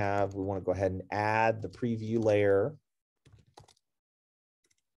then we want to go ahead and add the preview layer.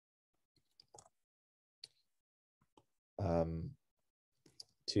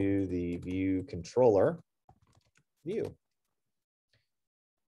 To the view controller view.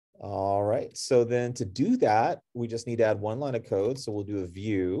 All right, so then to do that, we just need to add 1 line of code. So we'll do a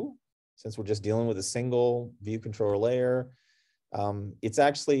view, since we're just dealing with a single view controller layer. It's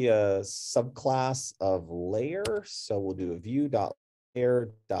actually a subclass of layer. So we'll do a view.layer.add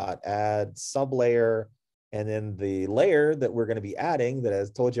sublayer. And then the layer that we're going to be adding that,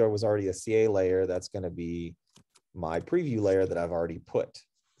 as told you, was already a CA layer, that's going to be my preview layer that I've already put.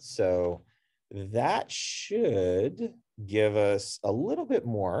 So that should give us a little bit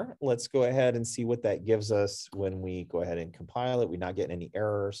more. Let's go ahead and see what that gives us when we go ahead and compile it. We're not getting any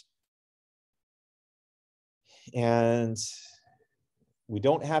errors. And we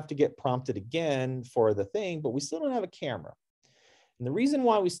don't have to get prompted again for the thing, but we still don't have a camera. And the reason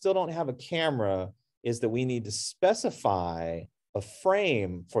why we still don't have a camera is that we need to specify a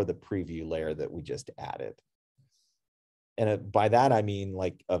frame for the preview layer that we just added. And by that, I mean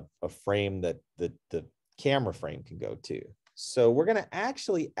like a frame that the camera frame can go to. So we're going to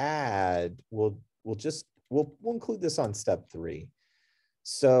actually add, we'll include this on step 3.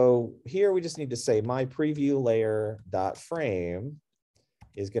 So here we just need to say my preview layer dot frame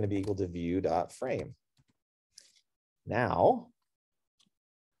is going to be equal to view dot frame. Now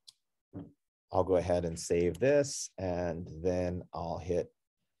I'll go ahead and save this, and then I'll hit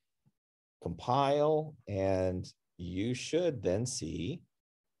compile, and you should then see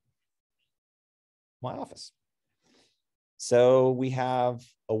my office. So we have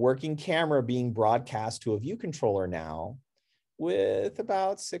a working camera being broadcast to a view controller now with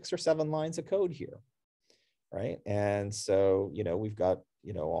about 6 or 7 lines of code here, right? And so, you know, we've got,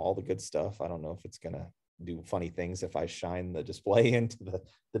 you know, all the good stuff. I don't know if it's going to do funny things if I shine the display into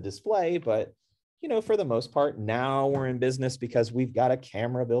the display, but, you know, for the most part, now we're in business because we've got a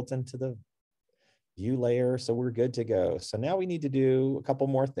camera built into the view layer, so we're good to go. So now we need to do a couple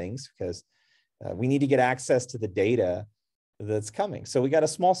more things because we need to get access to the data that's coming. So we got a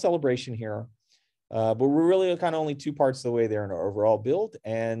small celebration here, but we're really kind of only 2 parts of the way there in our overall build.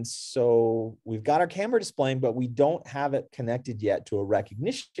 And so we've got our camera displaying, but we don't have it connected yet to a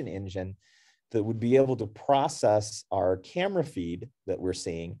recognition engine that would be able to process our camera feed that we're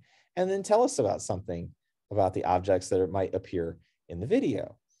seeing and then tell us about something about the objects that might appear in the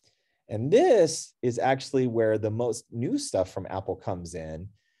video. And this is actually where the most new stuff from Apple comes in,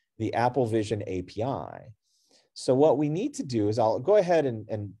 the Apple Vision API. So what we need to do is I'll go ahead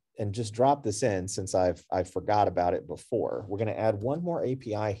and just drop this in since I've forgot about it before. We're going to add one more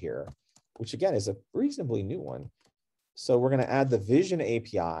API here, which again is a reasonably new one. So we're going to add the Vision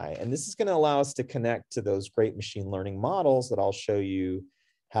API, and this is going to allow us to connect to those great machine learning models that I'll show you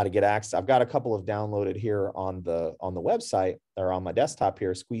how to get access. I've got a couple of downloaded here on the website or on my desktop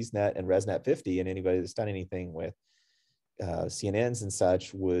here, SqueezeNet and ResNet 50, and anybody that's done anything with CNNs and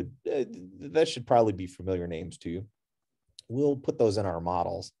such that should probably be familiar names to you. We'll put those in our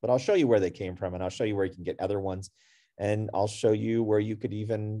models, but I'll show you where they came from, and I'll show you where you can get other ones, and I'll show you where you could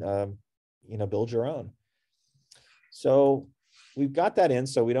even you know, build your own. So we've got that in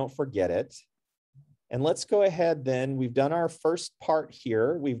so we don't forget it. And let's go ahead then. We've done our first part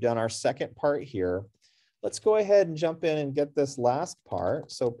here. We've done our second part here. Let's go ahead and jump in and get this last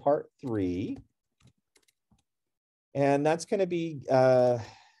part. So part 3. And that's going to be,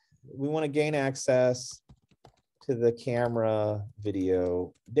 we want to gain access to the camera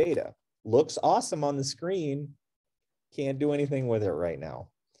video data. Looks awesome on the screen. Can't do anything with it right now.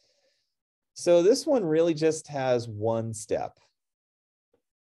 So this one really just has one step.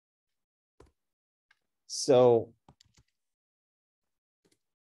 So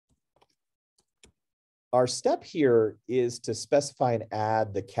our step here is to specify and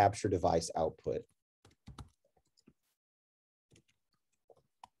add the capture device output.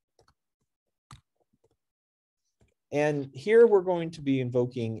 And here we're going to be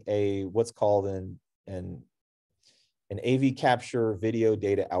invoking a what's called an AV capture video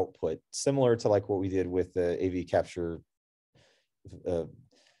data output, similar to like what we did with the AV capture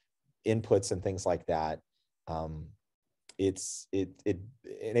inputs and things like that. An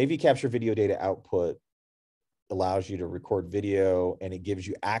AV capture video data output allows you to record video, and it gives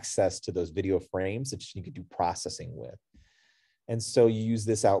you access to those video frames that you can do processing with. And so you use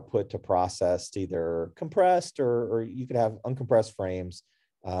this output to process either compressed or you could have uncompressed frames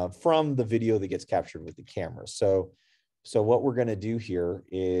from the video that gets captured with the camera. So what we're going to do here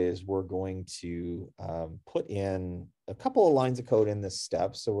is we're going to put in a couple of lines of code in this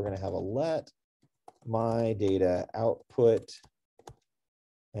step. So we're going to have a let my data output,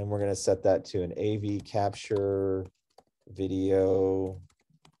 and we're going to set that to an AV capture video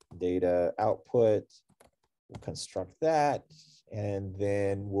data output. We'll construct that, and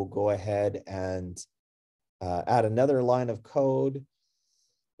then we'll go ahead and add another line of code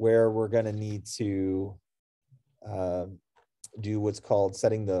where we're going to need to do what's called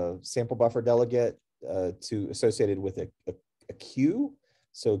setting the sample buffer delegate to associated with a queue.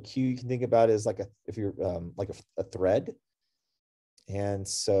 So queue you can think about as like if you're like a thread. And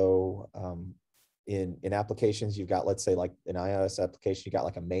so in applications, you've got, let's say like an iOS application, you got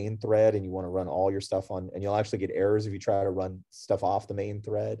like a main thread and you want to run all your stuff on, and you'll actually get errors if you try to run stuff off the main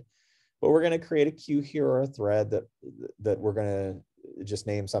thread. But we're going to create a queue here or a thread that we're going to just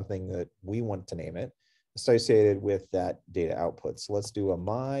name something that we want to name it associated with that data output. So let's do a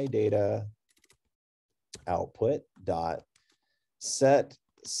my data output dot set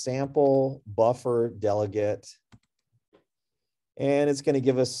sample buffer delegate. And it's going to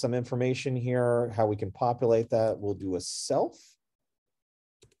give us some information here, how we can populate that. We'll do a self.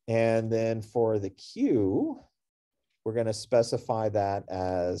 And then for the queue, we're going to specify that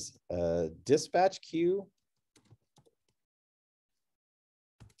as a dispatch queue.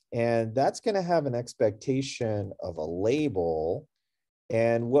 And that's going to have an expectation of a label.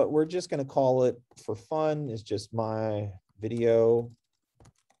 And what we're just going to call it for fun is just my video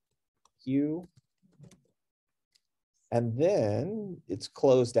queue. And then it's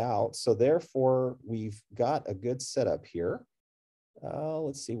closed out. So therefore, we've got a good setup here.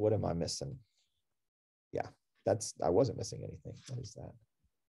 Let's see, what am I missing? Yeah, I wasn't missing anything. What is that?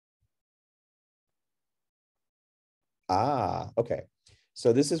 Ah, okay.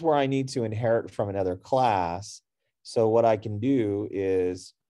 So this is where I need to inherit from another class. So what I can do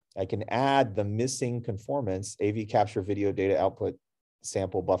is I can add the missing conformance, AV capture video data output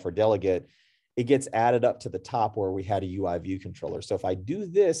sample buffer delegate. It gets added up to the top where we had a UI view controller. So if I do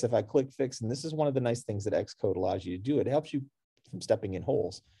this, if I click fix, and this is one of the nice things that Xcode allows you to do, it helps you from stepping in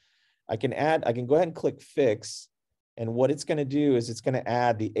holes. I can go ahead and click fix. And what it's going to do is it's going to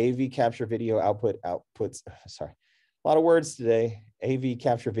add the AV capture video outputs, sorry, a lot of words today, AV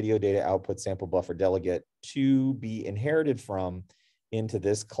capture video data output sample buffer delegate to be inherited from into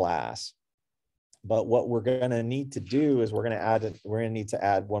this class. But what we're going to need to do is we're going to need to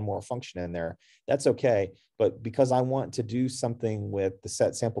add one more function in there. That's okay. But because I want to do something with the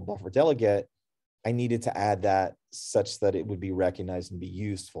set sample buffer delegate, I needed to add that such that it would be recognized and be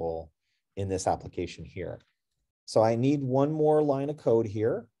useful in this application here. So I need one more line of code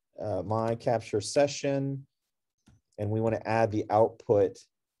here, my capture session, and we want to add the output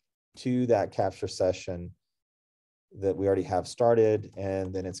to that capture session that we already have started,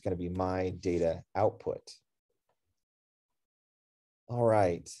 and then it's going to be my data output. All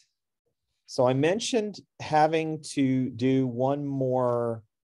right. So I mentioned having to do one more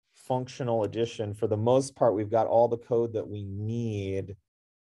functional addition. For the most part, we've got all the code that we need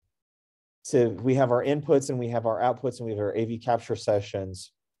we have our inputs and we have our outputs and we have our AV capture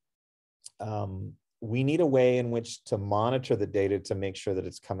sessions. We need a way in which to monitor the data to make sure that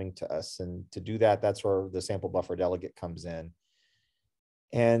it's coming to us. And to do that, that's where the sample buffer delegate comes in.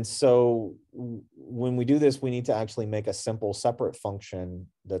 And so when we do this, we need to actually make a simple separate function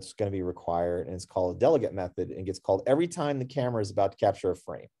that's going to be required. And it's called a delegate method, and it gets called every time the camera is about to capture a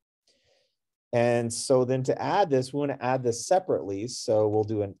frame. And so then to add this, we want to add this separately. So we'll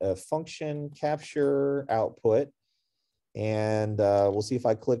do a function capture output. And we'll see if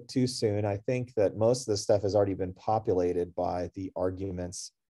I click too soon. I think that most of this stuff has already been populated by the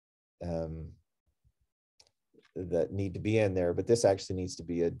arguments that need to be in there, but this actually needs to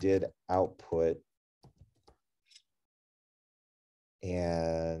be a did output.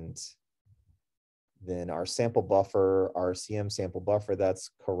 And then our sample buffer, our CM sample buffer, that's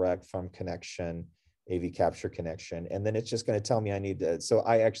correct from connection, AV capture connection. And then it's just going to tell me I need to, so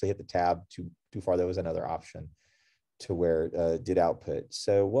I actually hit the tab too far. There was another option to where did output.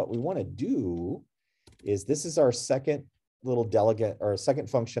 So what we want to do is, this is our second little delegate, or second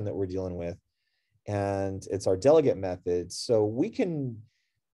function that we're dealing with. And it's our delegate method. So we can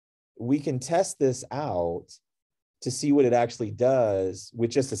test this out to see what it actually does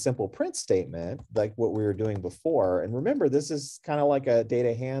with just a simple print statement, like what we were doing before. And remember, this is kind of like a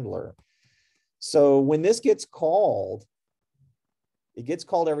data handler. So when this gets called, it gets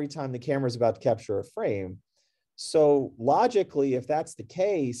called every time the camera is about to capture a frame. So logically, if that's the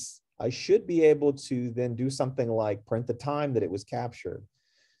case, I should be able to then do something like print the time that it was captured.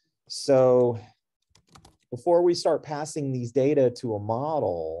 So before we start passing these data to a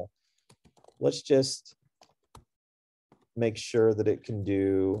model, let's just make sure that it can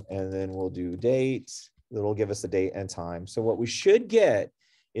do, and then we'll do date. That'll give us the date and time. So what we should get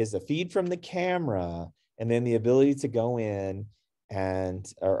is a feed from the camera, and then the ability to go in and,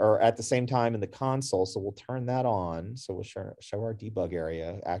 or at the same time in the console. So we'll turn that on. So we'll show our debug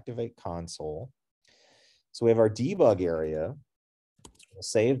area, activate console. So we have our debug area. We'll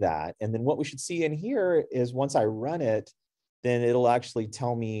save that. And then what we should see in here is, once I run it, then it'll actually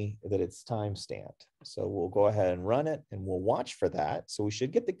tell me that it's time stamped. So we'll go ahead and run it, and we'll watch for that. So we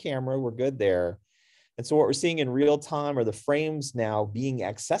should get the camera, we're good there. And so what we're seeing in real time are the frames now being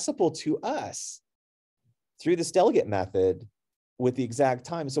accessible to us through this delegate method with the exact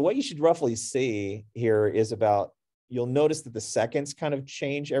time. So what you should roughly see here is about, you'll notice that the seconds kind of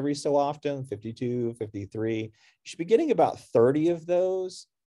change every so often, 52, 53. You should be getting about 30 of those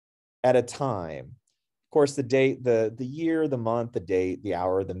at a time. Of course, the date, the year, the month, the date, the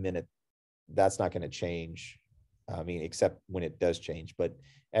hour, the minute, that's not going to change. I mean, except when it does change. But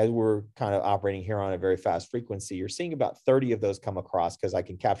as we're kind of operating here on a very fast frequency, you're seeing about 30 of those come across, because I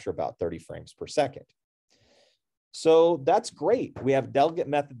can capture about 30 frames per second. So that's great. We have a delegate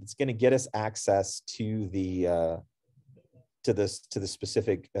method that's going to get us access to the to the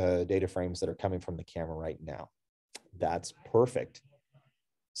specific data frames that are coming from the camera right now. That's perfect.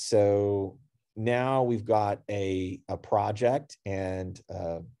 So now we've got a project and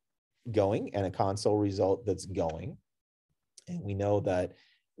going, and a console result that's going. And we know that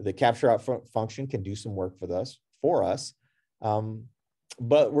the capture out function can do some work for us.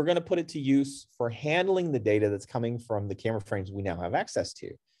 But we're going to put it to use for handling the data that's coming from the camera frames we now have access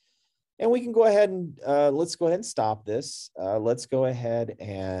to. And we can go ahead and let's go ahead and stop this. Let's go ahead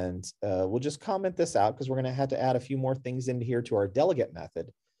and we'll just comment this out, because we're going to have to add a few more things into here to our delegate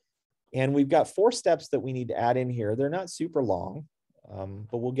method. And we've got 4 steps that we need to add in here. They're not super long,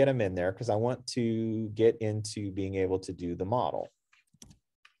 but we'll get them in there, because I want to get into being able to do the model.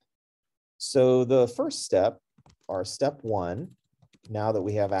 So the first step, or step 1, now that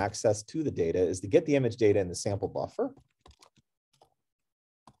we have access to the data, is to get the image data in the sample buffer.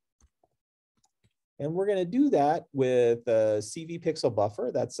 And we're going to do that with a CV pixel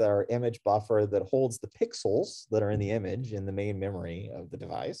buffer. That's our image buffer that holds the pixels that are in the image in the main memory of the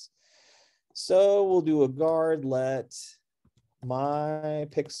device. So we'll do a guard let my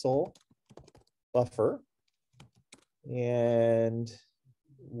pixel buffer, and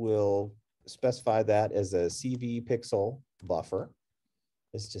we'll specify that as a CV pixel buffer.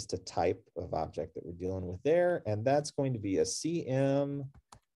 It's just a type of object that we're dealing with there. And that's going to be a CM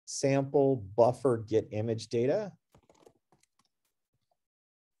sample buffer get image data.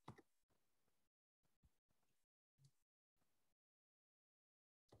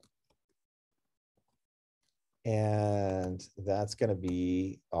 And that's going to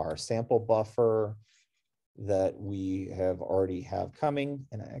be our sample buffer that we have already have coming.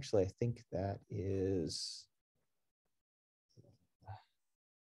 And actually, I think that is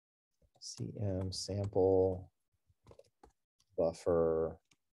CM sample buffer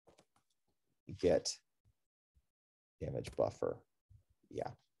get image buffer. Yeah.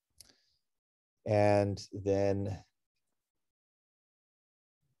 And then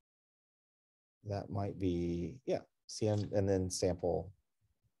that might be, yeah, CM, and then sample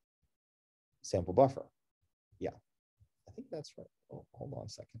sample buffer. Yeah, I think that's right. Oh, hold on a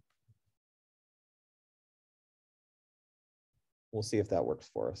second. We'll see if that works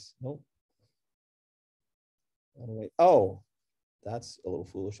for us. Nope. Oh, that's a little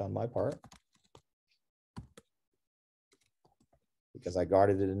foolish on my part, because I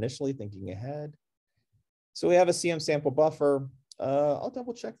guarded it initially thinking ahead. So we have a CM sample buffer. I'll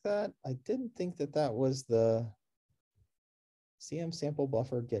double check that. I didn't think that that was the CM sample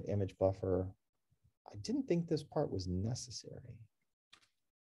buffer, get image buffer. I didn't think this part was necessary.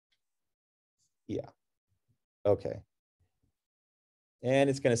 Yeah, okay. And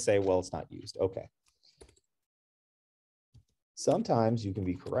it's gonna say, well, it's not used, okay. Sometimes you can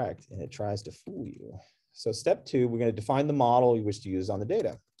be correct and it tries to fool you. So step 2, we're gonna define the model you wish to use on the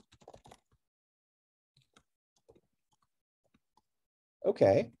data.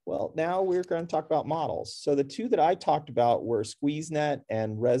 Okay, well, now we're going to talk about models. So the 2 that I talked about were SqueezeNet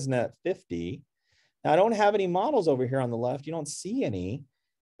and ResNet 50. Now I don't have any models over here on the left. You don't see any,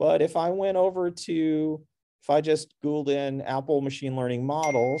 but if I went over to, if I just Googled in Apple machine learning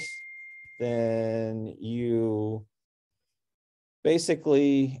models, then you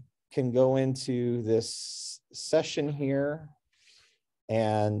basically can go into this session here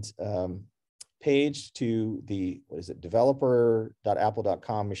and page to the, what is it,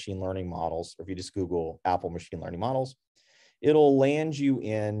 developer.apple.com machine learning models, or if you just Google Apple machine learning models, it'll land you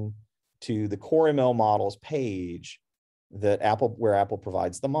in to the core ML models page that where Apple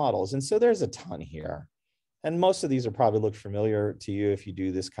provides the models. And so there's a ton here. And most of these will probably look familiar to you if you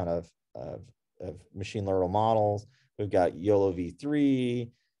do this kind of machine learning models. We've got YOLO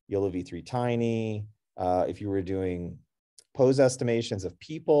v3, YOLO v3 tiny. If you were doing pose estimations of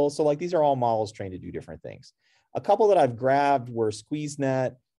people. So like these are all models trained to do different things. A couple that I've grabbed were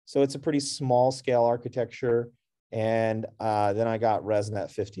SqueezeNet. So it's a pretty small scale architecture. And then I got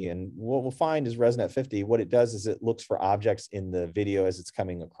ResNet 50. And what we'll find is ResNet 50, what it does is it looks for objects in the video as it's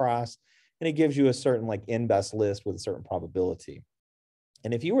coming across. And it gives you a certain like in-best list with a certain probability.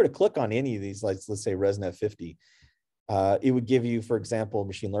 And if you were to click on any of these, like let's say ResNet 50, it would give you, for example,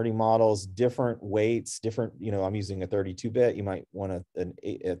 machine learning models, different weights, different, you know, I'm using a 32-bit, you might want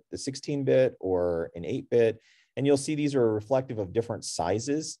a 16-bit or an 8-bit, and you'll see these are reflective of different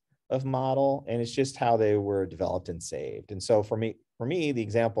sizes of model, and it's just how they were developed and saved. And so for me, the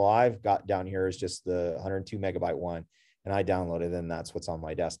example I've got down here is just the 102 megabyte one, and I downloaded, and that's what's on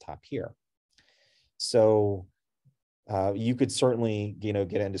my desktop here. So you could certainly, you know,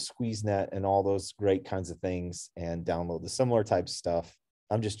 get into SqueezeNet and all those great kinds of things and download the similar type stuff.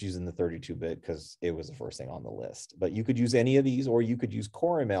 I'm just using the 32-bit because it was the first thing on the list. But you could use any of these, or you could use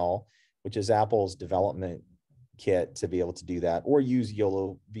Core ML, which is Apple's development kit, to be able to do that, or use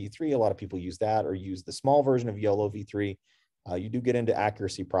YOLO v3. A lot of people use that, or use the small version of YOLO v3. You do get into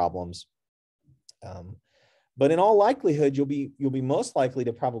accuracy problems. But in all likelihood, you'll be most likely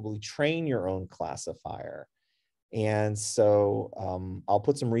to probably train your own classifier. And so I'll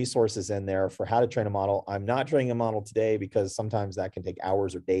put some resources in there for how to train a model. I'm not training a model today because sometimes that can take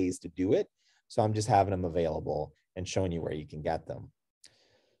hours or days to do it. So I'm just having them available and showing you where you can get them.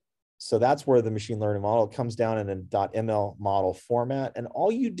 So that's where the machine learning model comes down in a .ml model format. And all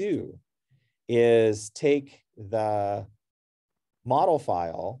you do is take the model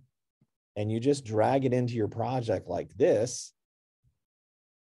file and you just drag it into your project like this.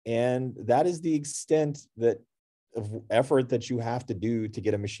 And that is the extent of effort that you have to do to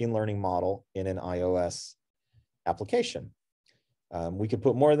get a machine learning model in an iOS application. We could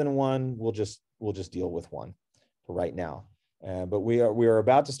put more than one. We'll just deal with one for right now. But we are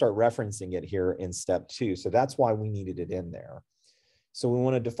about to start referencing it here in step 2. So that's why we needed it in there. So we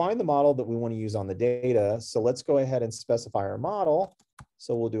want to define the model that we want to use on the data. So let's go ahead and specify our model.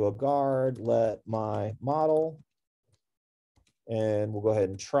 So we'll do a guard let my model. And we'll go ahead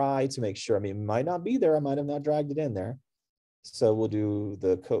and try to make sure. I mean, it might not be there. I might have not dragged it in there. So we'll do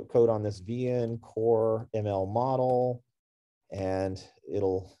the code on this VN core ML model, and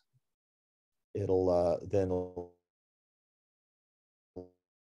it'll then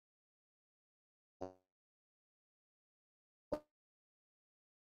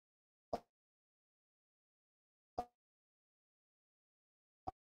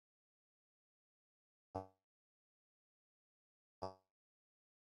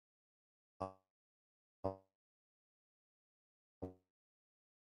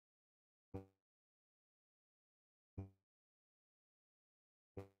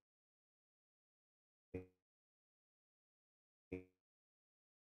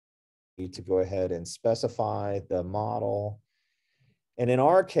need to go ahead and specify the model. And in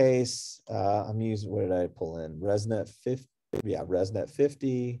our case, I'm using, what did I pull in? ResNet 50, yeah, ResNet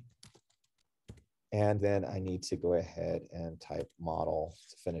 50. And then I need to go ahead and type model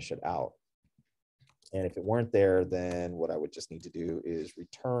to finish it out. And if it weren't there, then what I would just need to do is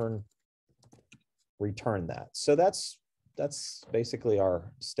return that. So that's basically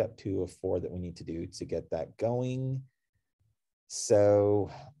our step 2 of 4 that we need to do to get that going. So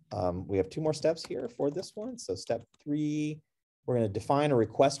we have 2 more steps here for this one. So step 3, we're going to define a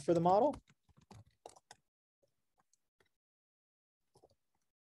request for the model.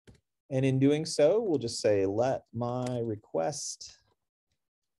 And in doing so, we'll just say let my request,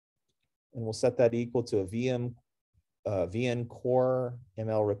 and we'll set that equal to a VN core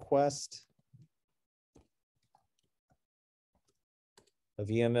ML request. A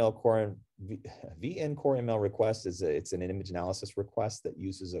VN core ML request is it's an image analysis request that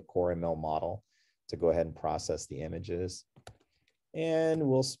uses a core ML model to go ahead and process the images. And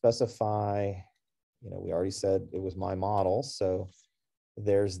we'll specify, we already said it was my model, so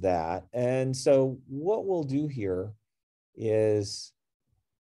there's that. And so what we'll do here is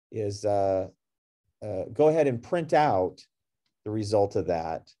go ahead and print out the result of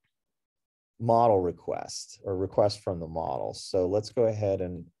that model request or request from the model. So let's go ahead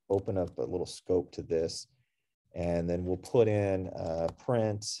and open up a little scope to this, and then we'll put in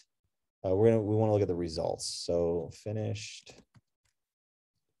print. We want to look at the results. So finished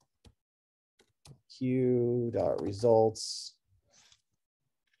q.results.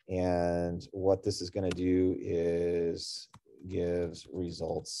 And what this is going to do is gives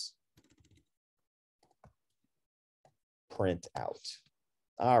results print out.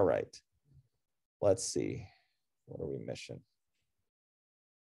 All right. Let's see. What are we missing?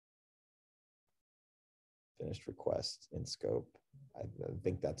 Finished request in scope. I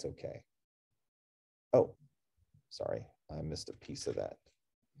think that's okay. Oh, sorry. I missed a piece of that.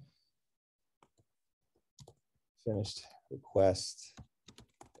 Finished request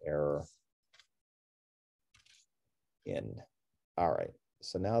error in. All right.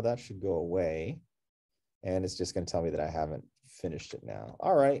 So now that should go away. And it's just going to tell me that I haven't finished it now.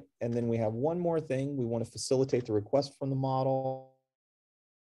 All right. And then we have one more thing. We want to facilitate the request from the model.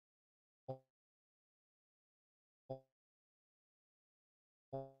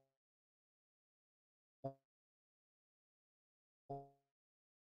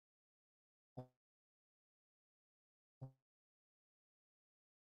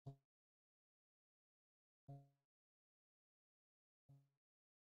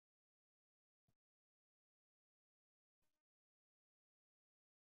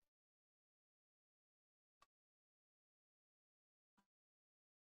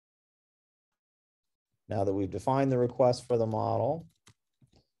 Now that we've defined the request for the model,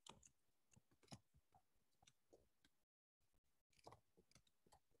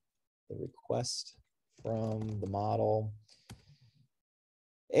 the request from the model.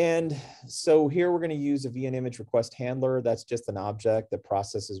 And so here we're going to use a VN image request handler. That's just an object that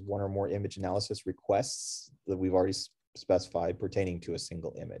processes one or more image analysis requests that we've already specified pertaining to a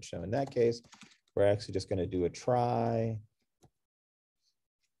single image. So in that case, we're actually just going to do a try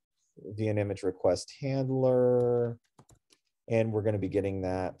VN image request handler. And we're going to be getting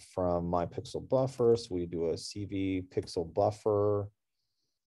that from my pixel buffer. So we do a CV pixel buffer.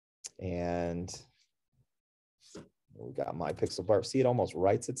 And we got my pixel buffer. See, it almost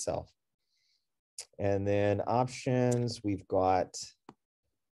writes itself. And then options, we've got,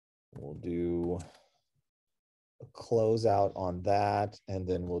 we'll do a closeout on that. And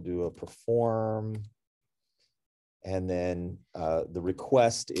then we'll do a perform. And then the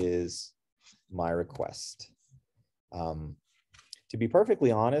request is my request. To be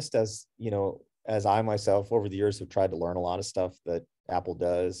perfectly honest, as you know, as I myself over the years have tried to learn a lot of stuff that Apple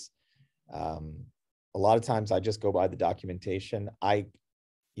does, a lot of times I just go by the documentation. I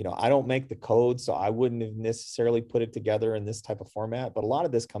don't make the code, so I wouldn't have necessarily put it together in this type of format, but a lot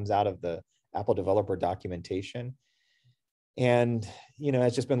of this comes out of the Apple developer documentation. And,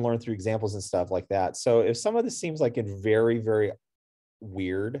 it's just been learned through examples and stuff like that. So if some of this seems like it's very, very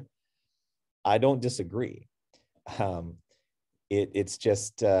weird, I don't disagree. It's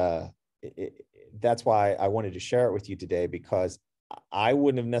just, that's why I wanted to share it with you today, because I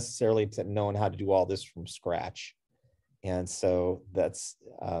wouldn't have necessarily known how to do all this from scratch. And so that's,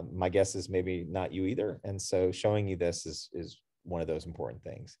 my guess is maybe not you either. And so showing you this is one of those important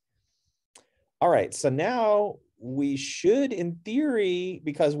things. All right, so now we should, in theory,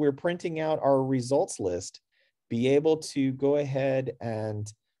 because we're printing out our results list, be able to go ahead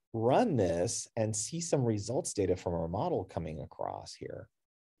and run this and see some results data from our model coming across here.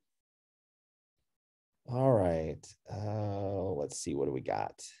 All right, let's see, what do we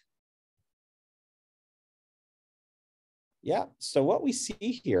got? Yeah, so what we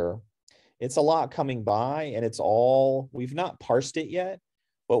see here It's a lot coming by, and it's all, we've not parsed it yet,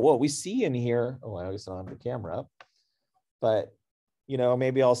 but what we see in here, oh, I guess I don't have the camera up, but you know,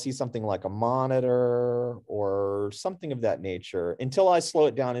 maybe I'll see something like a monitor or something of that nature. Until I slow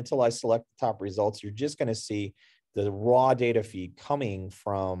it down, until I select the top results, you're just going to see the raw data feed coming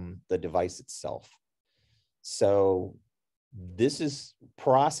from the device itself. So this is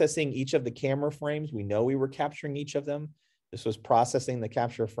processing each of the camera frames. We know we were capturing each of them. This was processing the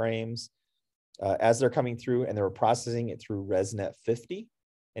capture frames as they're coming through, and they were processing it through ResNet 50.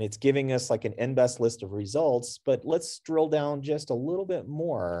 And it's giving us like an NBEST list of results, but let's drill down just a little bit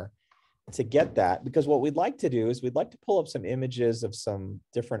more to get that, because what we'd like to do is we'd like to pull up some images of some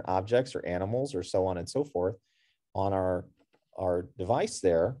different objects or animals or so on and so forth on our device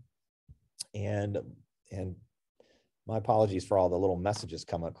there. And my apologies for all the little messages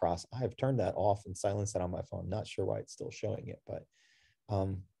coming across. I have turned that off and silenced that on my phone. Not sure why it's still showing it, but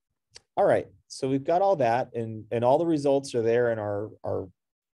all right. So we've got all that, and all the results are there in our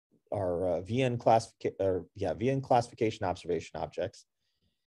VN classification observation objects.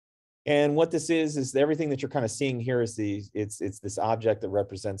 And what this is everything that you're kind of seeing here is it's this object that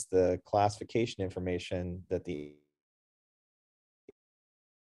represents the classification information that the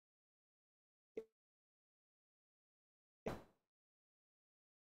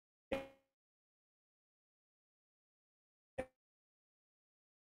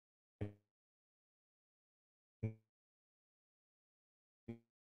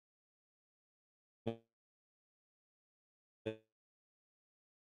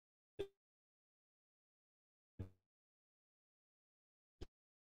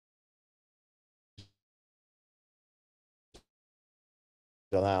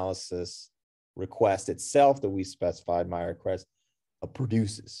analysis request itself that we specified, my request,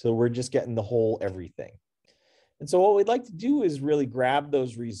 produces. So we're just getting the whole everything. And so what we'd like to do is really grab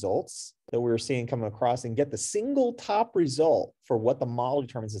those results that we were seeing coming across and get the single top result for what the model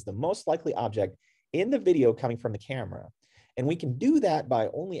determines is the most likely object in the video coming from the camera. And we can do that by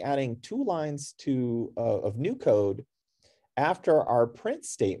only adding 2 lines of new code after our print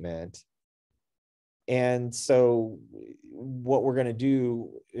statement. And so what we're going to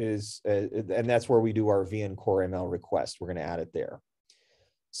do is, and that's where we do our VN Core ML request. We're going to add it there.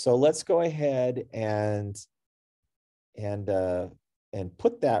 So let's go ahead and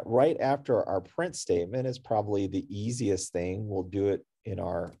put that right after our print statement. Is probably the easiest thing. We'll do it in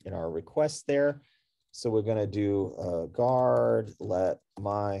our request there. So we're going to do guard let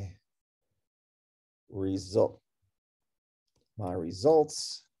my results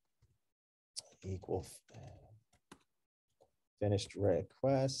equal finished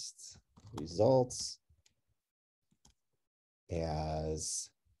request results as,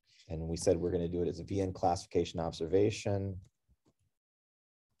 and we said we're going to do it as a VN classification observation.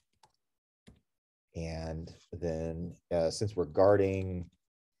 And then since we're guarding,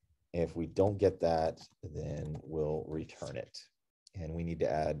 if we don't get that, then we'll return it. And we need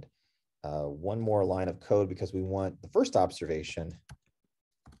to add one more line of code because we want the first observation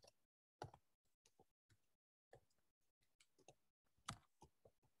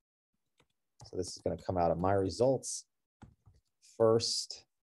so this is going to come out of my results first.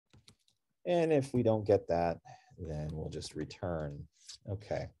 And if we don't get that, then we'll just return.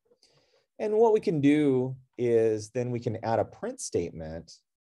 Okay. And what we can do is then we can add a print statement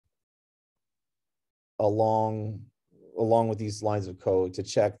along with these lines of code to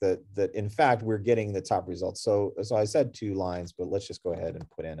check that in fact we're getting the top results. So I said 2 lines, but let's just go ahead and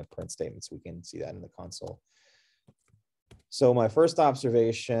put in a print statement so we can see that in the console. So my first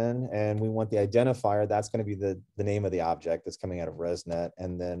observation, and we want the identifier, that's going to be the name of the object that's coming out of ResNet.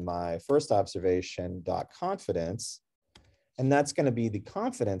 And then my first observation dot confidence, and that's going to be the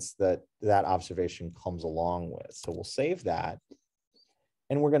confidence that that observation comes along with. So we'll save that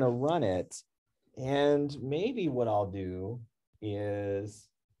and we're going to run it. And maybe what I'll do is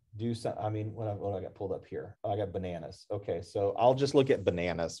do some, I mean, what I got pulled up here? Oh, I got bananas. Okay, so I'll just look at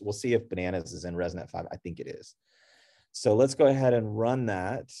bananas. We'll see if bananas is in ResNet 5. I think it is. So let's go ahead and run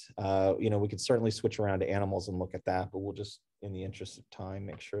that. You know, we could certainly switch around to animals and look at that, but we'll just, in the interest of time,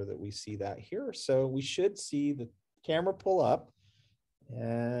 make sure that we see that here. So we should see the camera pull up,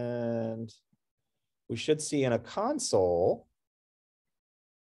 and we should see in a console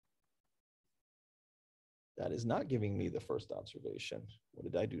that is not giving me the first observation.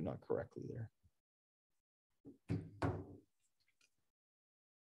 What did I do not correctly there?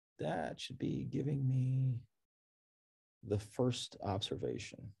 That should be giving me the first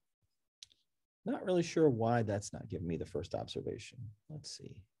observation. Not really sure why that's not giving me the first observation. Let's see.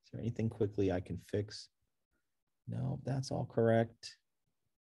 Is there anything quickly I can fix? No, that's all correct.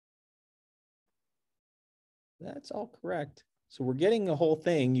 That's all correct. So we're getting the whole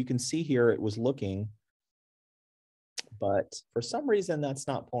thing. You can see here it was looking, but for some reason that's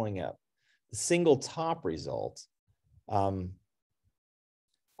not pulling up. The single top result. I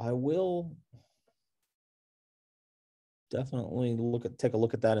will definitely take a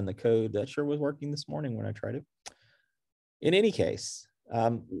look at that in the code. That sure was working this morning when I tried it. In any case,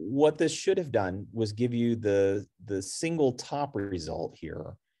 what this should have done was give you the single top result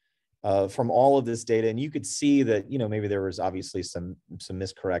here from all of this data. And you could see that, maybe there was obviously some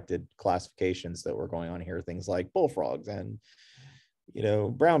miscorrected classifications that were going on here, things like bullfrogs and,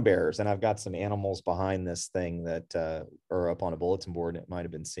 brown bears. And I've got some animals behind this thing that are up on a bulletin board. And it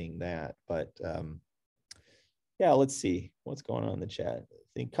might've been seeing that, but yeah, let's see what's going on in the chat.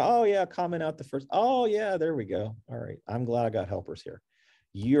 Oh yeah, comment out the first. Oh yeah, there we go. All right, I'm glad I got helpers here.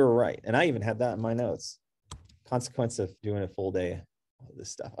 You're right. And I even had that in my notes. Consequence of doing a full day of this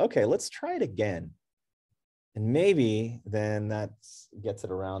stuff. Okay, let's try it again. And maybe then that gets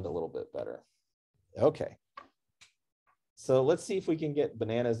it around a little bit better. Okay. So let's see if we can get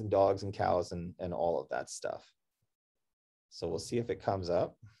bananas and dogs and cows and all of that stuff. So we'll see if it comes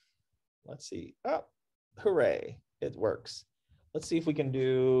up. Let's see. Oh, hooray, it works. Let's see if we can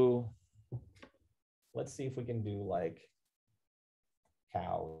do like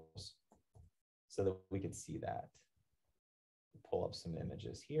cows so that we can see that. Pull up some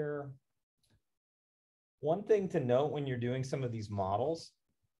images here. One thing to note when you're doing some of these models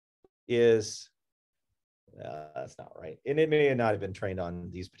is, that's not right. And it may not have been trained on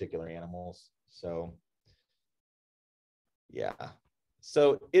these particular animals. So yeah,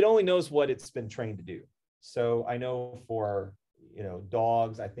 so it only knows what it's been trained to do. So I know for,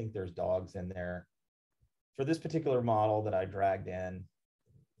 dogs, I think there's dogs in there. For this particular model that I dragged in,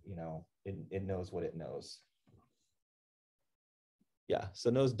 it knows what it knows. Yeah, so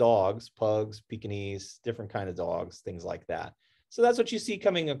it knows dogs, pugs, Pekingese, different kind of dogs, things like that. So that's what you see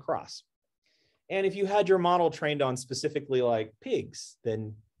coming across. And if you had your model trained on specifically like pigs,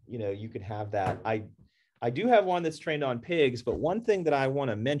 then, you could have that. I do have one that's trained on pigs, but one thing that I want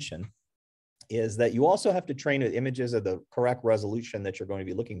to mention is that you also have to train with images of the correct resolution that you're going to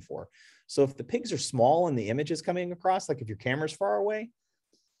be looking for. So if the pigs are small and the image is coming across, like if your camera's far away,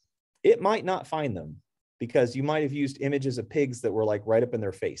 it might not find them because you might have used images of pigs that were like right up in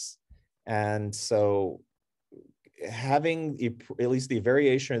their face. And so having at least the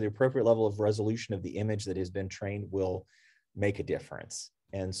variation or the appropriate level of resolution of the image that has been trained will make a difference.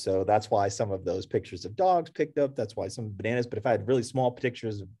 And so that's why some of those pictures of dogs picked up. That's why some bananas, but if I had really small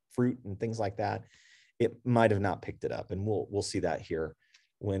pictures of fruit and things like that, it might have not picked it up. And we'll see that here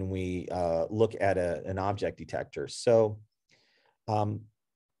when we look at an object detector. So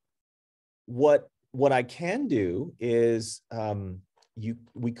what I can do is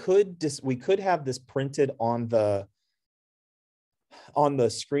we could have this printed on the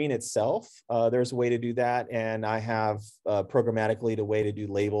screen itself. There's a way to do that. And I have programmatically a way to do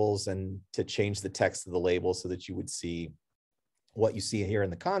labels and to change the text of the label so that you would see what you see here in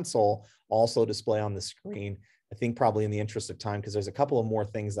the console also display on the screen. I think probably in the interest of time, because there's a couple of more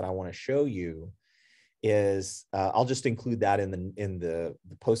things that I want to show you, is I'll just include that in the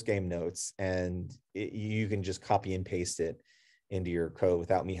post-game notes, and you can just copy and paste it into your code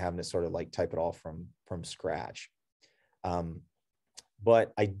without me having to sort of like type it all from scratch.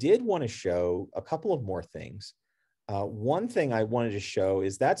 But I did want to show a couple of more things. One thing I wanted to show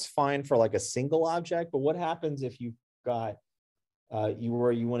is that's fine for like a single object, but what happens if you've got you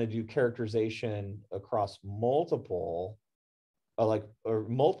want to do characterization across multiple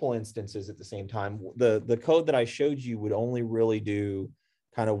multiple instances at the same time? The code that I showed you would only really do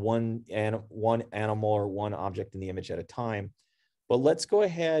kind of one animal or one object in the image at a time. But let's go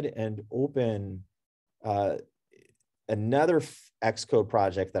ahead and open another Xcode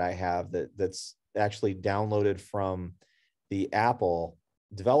project that I have that's actually downloaded from the Apple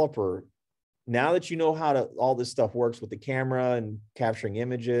developer. Now that you know how all this stuff works with the camera and capturing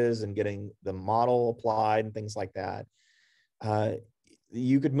images and getting the model applied and things like that,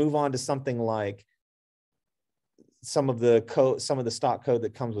 you could move on to something like some of the stock code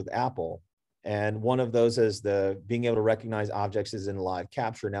that comes with Apple. And one of those is the being able to recognize objects as in live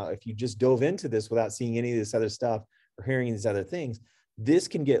capture. Now, if you just dove into this without seeing any of this other stuff or hearing these other things, this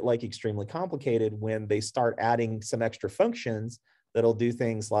can get like extremely complicated when they start adding some extra functions that'll do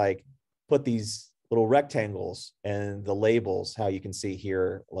things like put these little rectangles and the labels, how you can see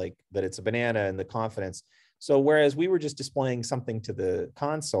here, like that it's a banana and the confidence. So whereas we were just displaying something to the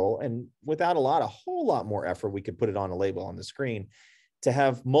console, and without a whole lot more effort, we could put it on a label on the screen, to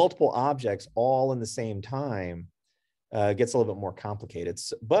have multiple objects all in the same time gets a little bit more complicated.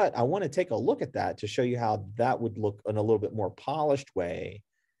 But I want to take a look at that to show you how that would look in a little bit more polished way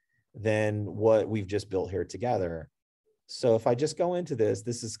than what we've just built here together. So if I just go into this,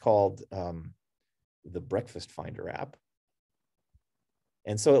 this is called the Breakfast Finder app.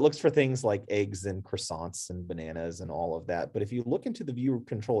 And so it looks for things like eggs and croissants and bananas and all of that. But if you look into the view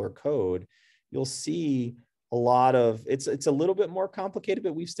controller code, you'll see a lot of, it's a little bit more complicated,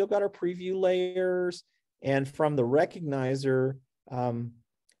 but we've still got our preview layers. And from the recognizer,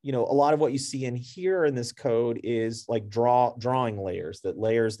 you know, a lot of what you see in here in this code is like drawing layers that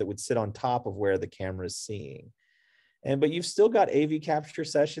would sit on top of where the camera is seeing. But you've still got AV capture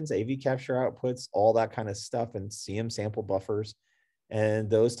sessions, AV capture outputs, all that kind of stuff, and CM sample buffers and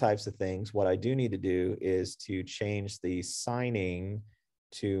those types of things. What I do need to do is to change the signing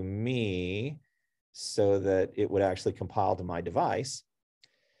to me so that it would actually compile to my device.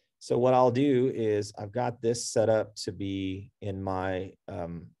 So what I'll do is I've got this set up to be in my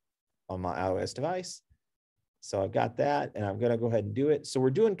on my iOS device. So I've got that, and I'm going to go ahead and do it. So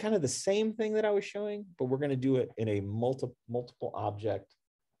we're doing kind of the same thing that I was showing, but we're going to do it in a multiple object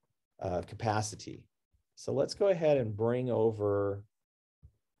capacity. So let's go ahead and bring over,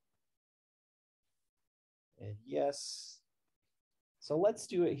 and yes. So let's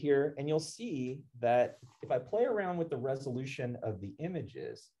do it here, and you'll see that if I play around with the resolution of the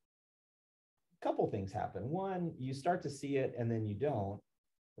images, a couple things happen. One, you start to see it and then you don't,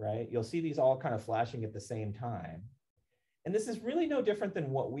 right? You'll see these all kind of flashing at the same time. And this is really no different than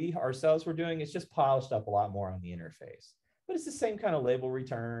what we ourselves were doing. It's just polished up a lot more on the interface. But it's the same kind of label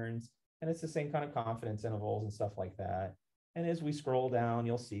returns, and it's the same kind of confidence intervals and stuff like that. And as we scroll down,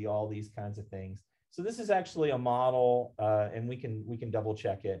 you'll see all these kinds of things. So this is actually a model, and we can double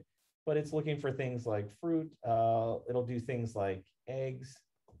check it, but it's looking for things like fruit. It'll do things like eggs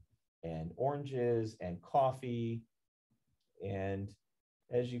and oranges and coffee. And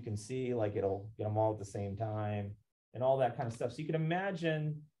as you can see, like it'll get them all at the same time and all that kind of stuff. So you can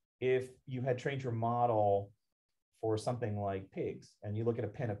imagine if you had trained your model for something like pigs, and you look at a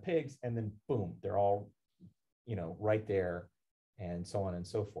pen of pigs, and then boom, they're all, you know, right there, and so on and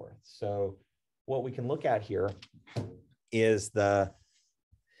so forth. So what we can look at here is the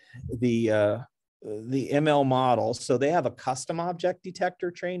ML model. So they have a custom object detector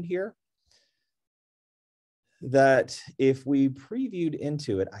trained here that if we previewed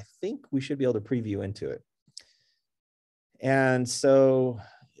into it, I think we should be able to preview into it. And so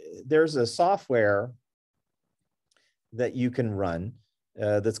there's a software that you can run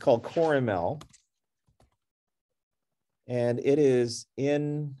that's called Core ML. And it is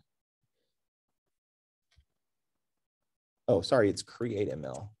in, oh, sorry, it's Create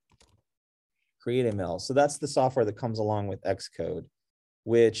ML. Create ML. So that's the software that comes along with Xcode,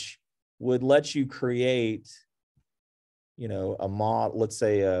 which would let you create, you know, a mod, let's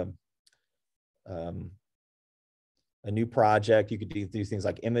say a new project. You could do things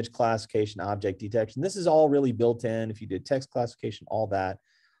like image classification, object detection. This is all really built in. If you did text classification, all that.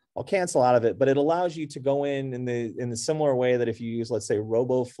 I'll cancel out of it, but it allows you to go in the similar way that if you use, let's say,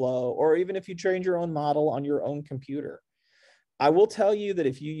 RoboFlow, or even if you train your own model on your own computer. I will tell you that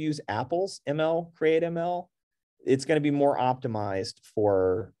if you use Apple's ML, Create ML, it's going to be more optimized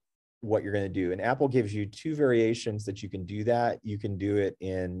for what you're going to do. And Apple gives you two variations that you can do that. You can do it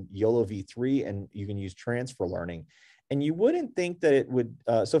in YOLO v3, and you can use transfer learning. And you wouldn't think that it would,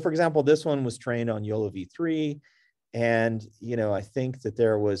 so for example, this one was trained on YOLO v3. And, you know, I think that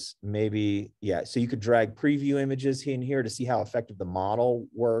there was maybe, yeah, so you could drag preview images in here to see how effective the model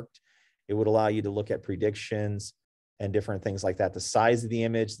worked. It would allow you to look at predictions and different things like that. The size of the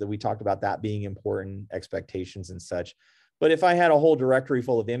image that we talked about, that being important, expectations and such. But if I had a whole directory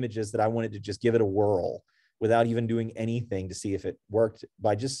full of images that I wanted to just give it a whirl without even doing anything to see if it worked,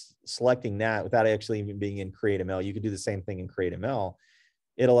 by just selecting that without actually even being in Create ML, you could do the same thing in Create ML.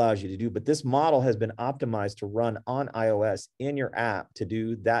 It allows you to do, but this model has been optimized to run on iOS in your app to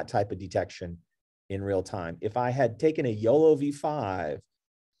do that type of detection in real time. If I had taken a YOLO v5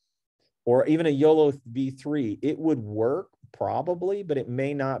 or even a YOLO v3, it would work probably, but it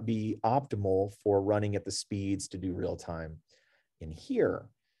may not be optimal for running at the speeds to do real time in here.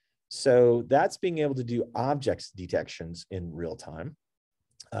 So that's being able to do objects detections in real time.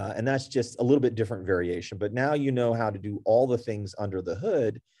 And that's just a little bit different variation, but now you know how to do all the things under the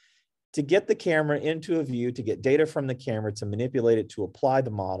hood to get the camera into a view, to get data from the camera, to manipulate it, to apply the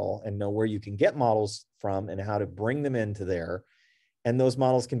model, and know where you can get models from and how to bring them into there. And those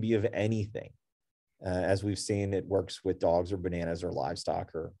models can be of anything. As we've seen, it works with dogs or bananas or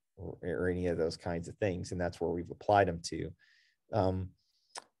livestock or any of those kinds of things. And that's where we've applied them to.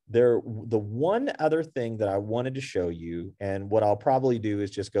 The one other thing that I wanted to show you, and what I'll probably do is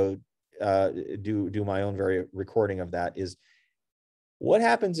just go do my own very recording of that, is what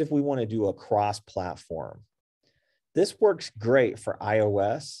happens if we want to do a cross-platform. This works great for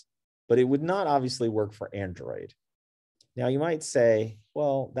iOS, but it would not obviously work for Android. Now you might say,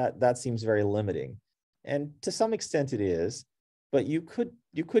 well, that seems very limiting. And to some extent it is, but you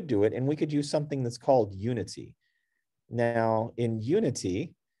could do it, and we could use something that's called Unity. Now in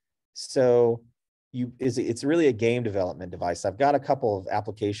Unity, so it's really a game development device. I've got a couple of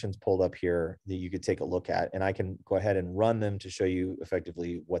applications pulled up here that you could take a look at, and I can go ahead and run them to show you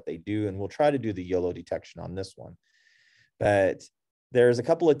effectively what they do. And we'll try to do the YOLO detection on this one. But there's a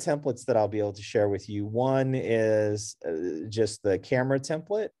couple of templates that I'll be able to share with you. One is just the camera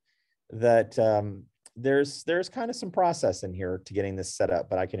template that there's kind of some process in here to getting this set up,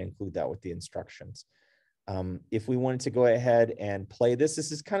 but I can include that with the instructions. If we wanted to go ahead and play this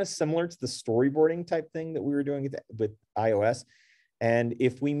is kind of similar to the storyboarding type thing that we were doing with iOS. And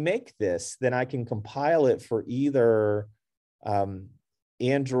if we make this, then I can compile it for either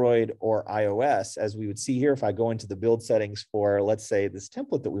Android or iOS. As we would see here, if I go into the build settings for, let's say, this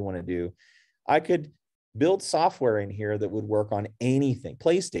template that we want to do, I could build software in here that would work on anything: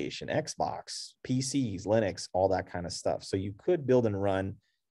 PlayStation, Xbox, PCs, Linux, all that kind of stuff. So you could build and run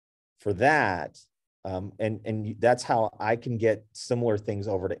for that. And that's how I can get similar things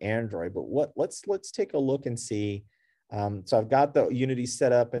over to Android. But let's take a look and see. So I've got the Unity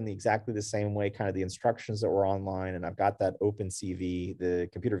set up in exactly the same way, kind of the instructions that were online, and I've got that OpenCV, the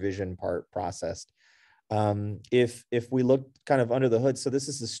computer vision part, processed. If we look kind of under the hood, so this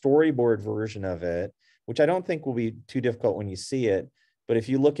is the storyboard version of it, which I don't think will be too difficult when you see it. But if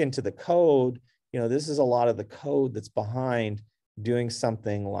you look into the code, this is a lot of the code that's behind doing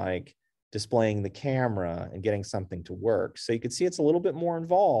something like displaying the camera and getting something to work. So you can see it's a little bit more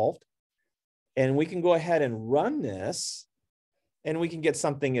involved, and we can go ahead and run this, and we can get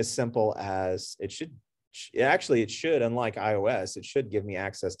something as simple as it should, unlike iOS, it should give me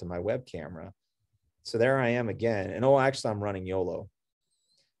access to my web camera. So there I am again. And oh, actually I'm running YOLO.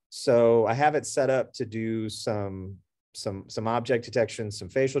 So I have it set up to do some object detection, some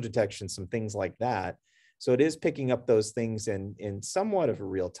facial detection, some things like that. So it is picking up those things in somewhat of a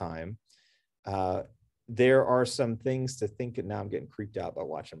real time. There are some things to think, and now I'm getting creeped out by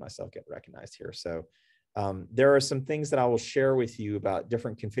watching myself get recognized here. So there are some things that I will share with you about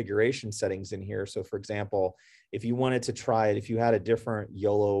different configuration settings in here. So for example, if you wanted to try it, if you had a different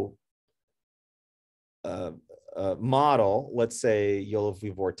YOLO model, let's say YOLO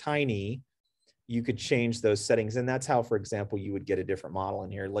Vivor Tiny, you could change those settings. And that's how, for example, you would get a different model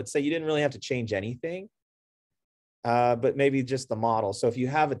in here. Let's say you didn't really have to change anything, but maybe just the model. So if you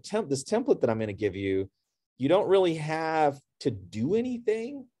have this template that I'm going to give you, you don't really have to do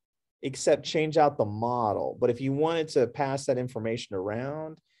anything except change out the model. But if you wanted to pass that information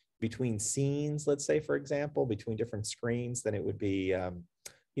around between scenes, let's say, for example, between different screens, then it would be,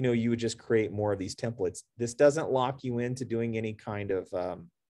 you would just create more of these templates. This doesn't lock you into doing any kind of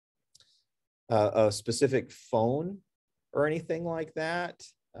a specific phone or anything like that.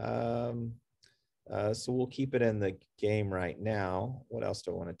 So we'll keep it in the game right now. What else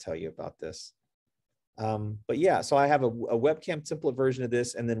do I want to tell you about this? But yeah, so I have a webcam template version of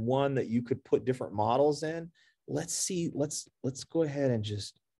this, and then one that you could put different models in. Let's see, let's go ahead and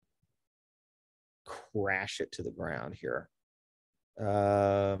just crash it to the ground here.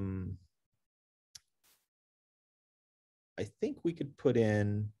 I think we could put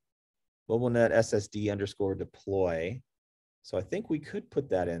in MobileNet SSD _ deploy. So I think we could put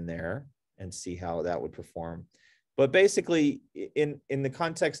that in there and see how that would perform. But basically, in the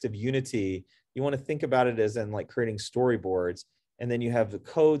context of Unity, you want to think about it as in like creating storyboards, and then you have the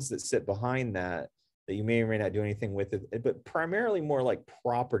codes that sit behind that you may or may not do anything with it, but primarily more like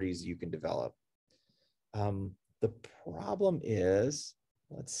properties you can develop. The problem is,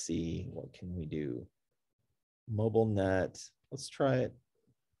 let's see, what can we do? MobileNet, let's try it.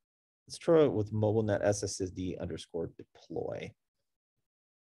 Let's try it with MobileNet SSD _ deploy.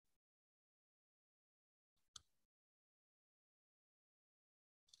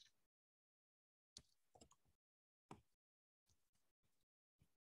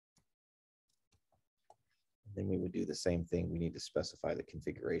 Then we would do the same thing. We need to specify the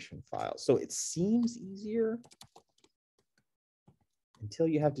configuration file. So it seems easier until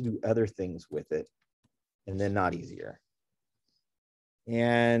you have to do other things with it, and then not easier.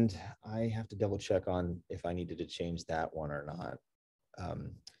 And I have to double check on if I needed to change that one or not.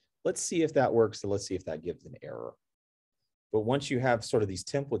 Let's see if that works. So let's see if that gives an error. But once you have sort of these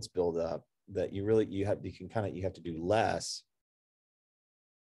templates build up that you have to do less.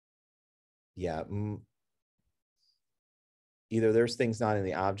 yeah, either there's things not in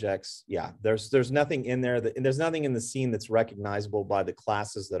the objects. Yeah, there's nothing in there that, and there's nothing in the scene that's recognizable by the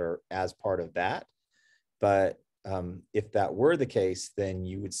classes that are as part of that. But if that were the case, then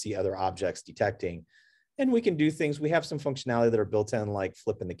you would see other objects detecting. And we can do things. We have some functionality that are built in, like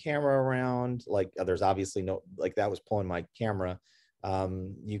flipping the camera around. Like there's obviously no, like that was pulling my camera.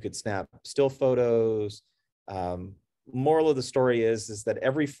 You could snap still photos. Moral of the story is that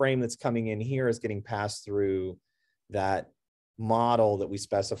every frame that's coming in here is getting passed through that model that we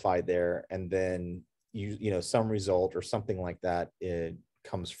specified there, and then you know some result or something like that, it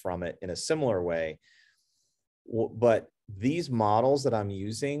comes from it in a similar way. But these models that I'm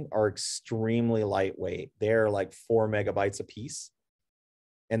using are extremely lightweight. They're like 4 megabytes a piece,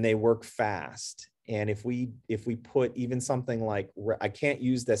 and they work fast. And if we put even something like, I can't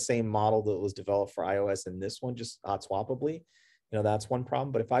use the same model that was developed for iOS in this one just hot swappably, you know, that's one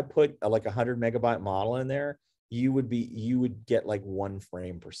problem. But if I put like 100 megabyte model in there, you would get like 1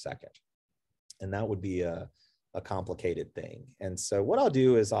 frame per second, and that would be a complicated thing. And so what I'll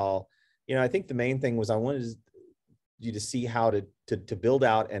do is I think the main thing was I wanted you to see how to build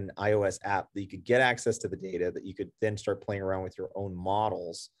out an iOS app that you could get access to the data, that you could then start playing around with your own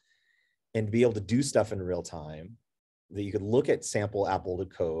models and be able to do stuff in real time, that you could look at sample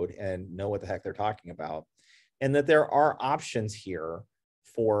uploaded code and know what the heck they're talking about. And that there are options here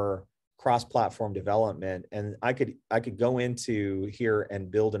for cross-platform development. And I could go into here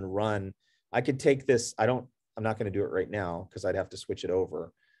and build and run. I could take this, I'm not going to do it right now because I'd have to switch it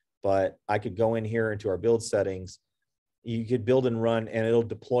over, but I could go in here into our build settings. You could build and run, and it'll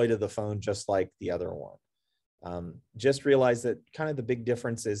deploy to the phone just like the other one. Just realize that kind of the big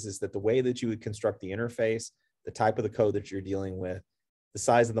difference is that the way that you would construct the interface, the type of the code that you're dealing with, the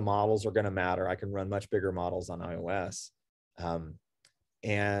size of the models are going to matter. I can run much bigger models on iOS.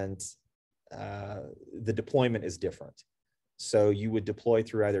 And the deployment is different. So you would deploy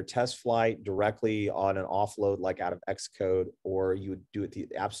through either test flight directly on an offload like out of Xcode, or you would do it through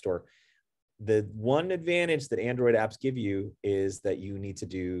the App Store. The one advantage that Android apps give you is that you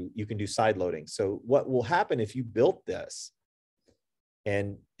can do side loading. So what will happen if you built this,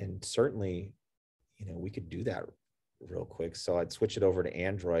 and certainly, we could do that real quick. So I'd switch it over to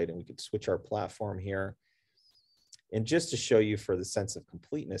Android, and we could switch our platform here. And just to show you for the sense of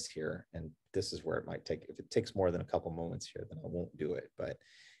completeness here, and this is where it might take, if it takes more than a couple moments here, then I won't do it, but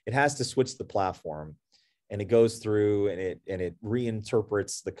it has to switch the platform. And it goes through and it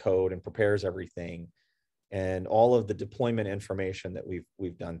reinterprets the code and prepares everything and all of the deployment information that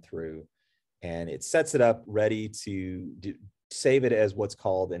we've done through, and it sets it up ready to save it as what's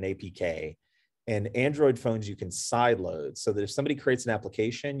called an APK. And Android phones you can sideload, so that if somebody creates an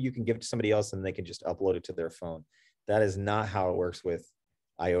application, you can give it to somebody else and they can just upload it to their phone. That is not how it works with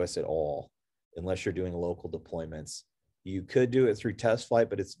iOS at all, unless you're doing local deployments. You could do it through test flight,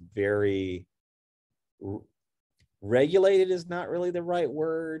 but it's very regulated is not really the right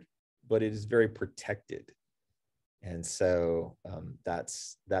word, but it is very protected. And so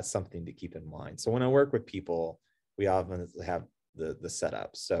that's something to keep in mind. So when I work with people, we often have the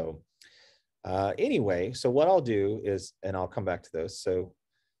setup. So anyway, so what I'll do is, and I'll come back to those. So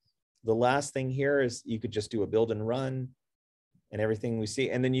the last thing here is you could just do a build and run and everything we see.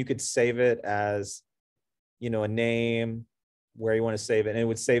 And then you could save it as, a name, where you want to save it, and it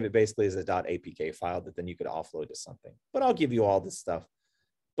would save it basically as a .apk file that then you could offload to something. But I'll give you all this stuff.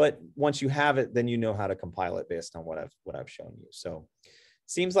 But once you have it, then you know how to compile it based on what I've shown you. So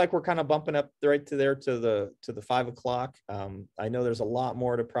seems like we're kind of bumping up right to the 5 o'clock. I know there's a lot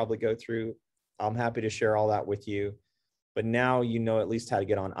more to probably go through. I'm happy to share all that with you. But now you know at least how to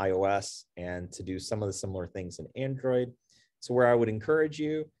get on iOS and to do some of the similar things in Android. So where I would encourage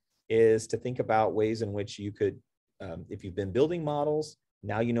you is to think about ways in which you could, if you've been building models,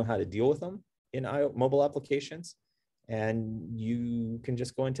 now you know how to deal with them in mobile applications, and you can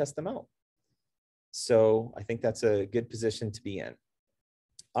just go and test them out. So I think that's a good position to be in.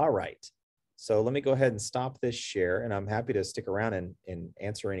 All right. So let me go ahead and stop this share, and I'm happy to stick around and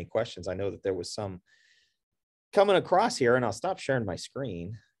answer any questions. I know that there was some coming across here, and I'll stop sharing my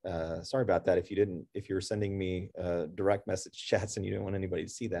screen. Sorry about that. If you were sending me direct message chats and you didn't want anybody to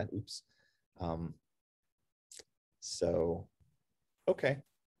see that, oops. So, okay.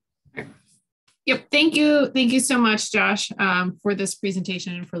 Yep. Thank you so much, Josh, for this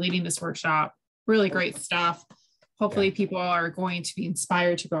presentation and for leading this workshop. Really great stuff. Hopefully people are going to be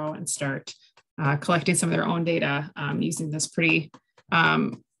inspired to go and start collecting some of their own data using this pretty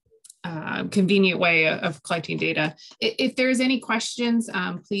convenient way of collecting data. If there's any questions,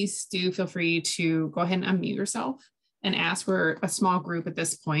 please do feel free to go ahead and unmute yourself and ask. We're a small group at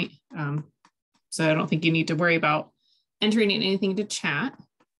this point. So I don't think you need to worry about entering in anything to chat.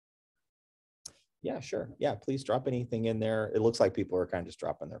 Yeah, sure. Yeah, please drop anything in there. It looks like people are kind of just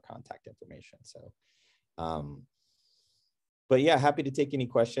dropping their contact information. So, but yeah, happy to take any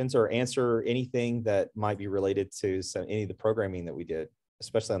questions or answer anything that might be related to any of the programming that we did,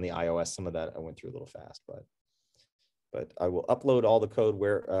 especially on the iOS. Some of that I went through a little fast, but I will upload all the code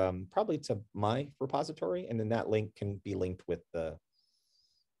where probably to my repository, and then that link can be linked with the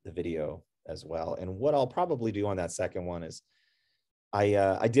video as well. And what I'll probably do on that second one is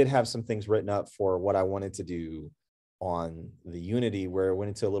I did have some things written up for what I wanted to do on the Unity, where I went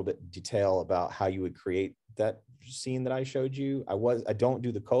into a little bit of detail about how you would create that scene that I showed you. I don't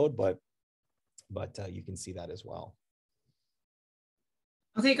do the code, but you can see that as well.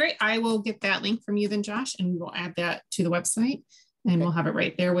 Okay, great. I will get that link from you then, Josh, and we'll add that to the website, and we'll have it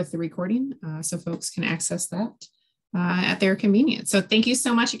right there with the recording so folks can access that at their convenience. So thank you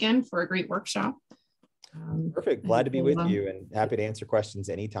so much again for a great workshop. Perfect. Glad to be with you and happy to answer questions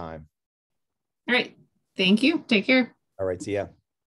anytime. All right. Thank you. Take care. All right. See ya.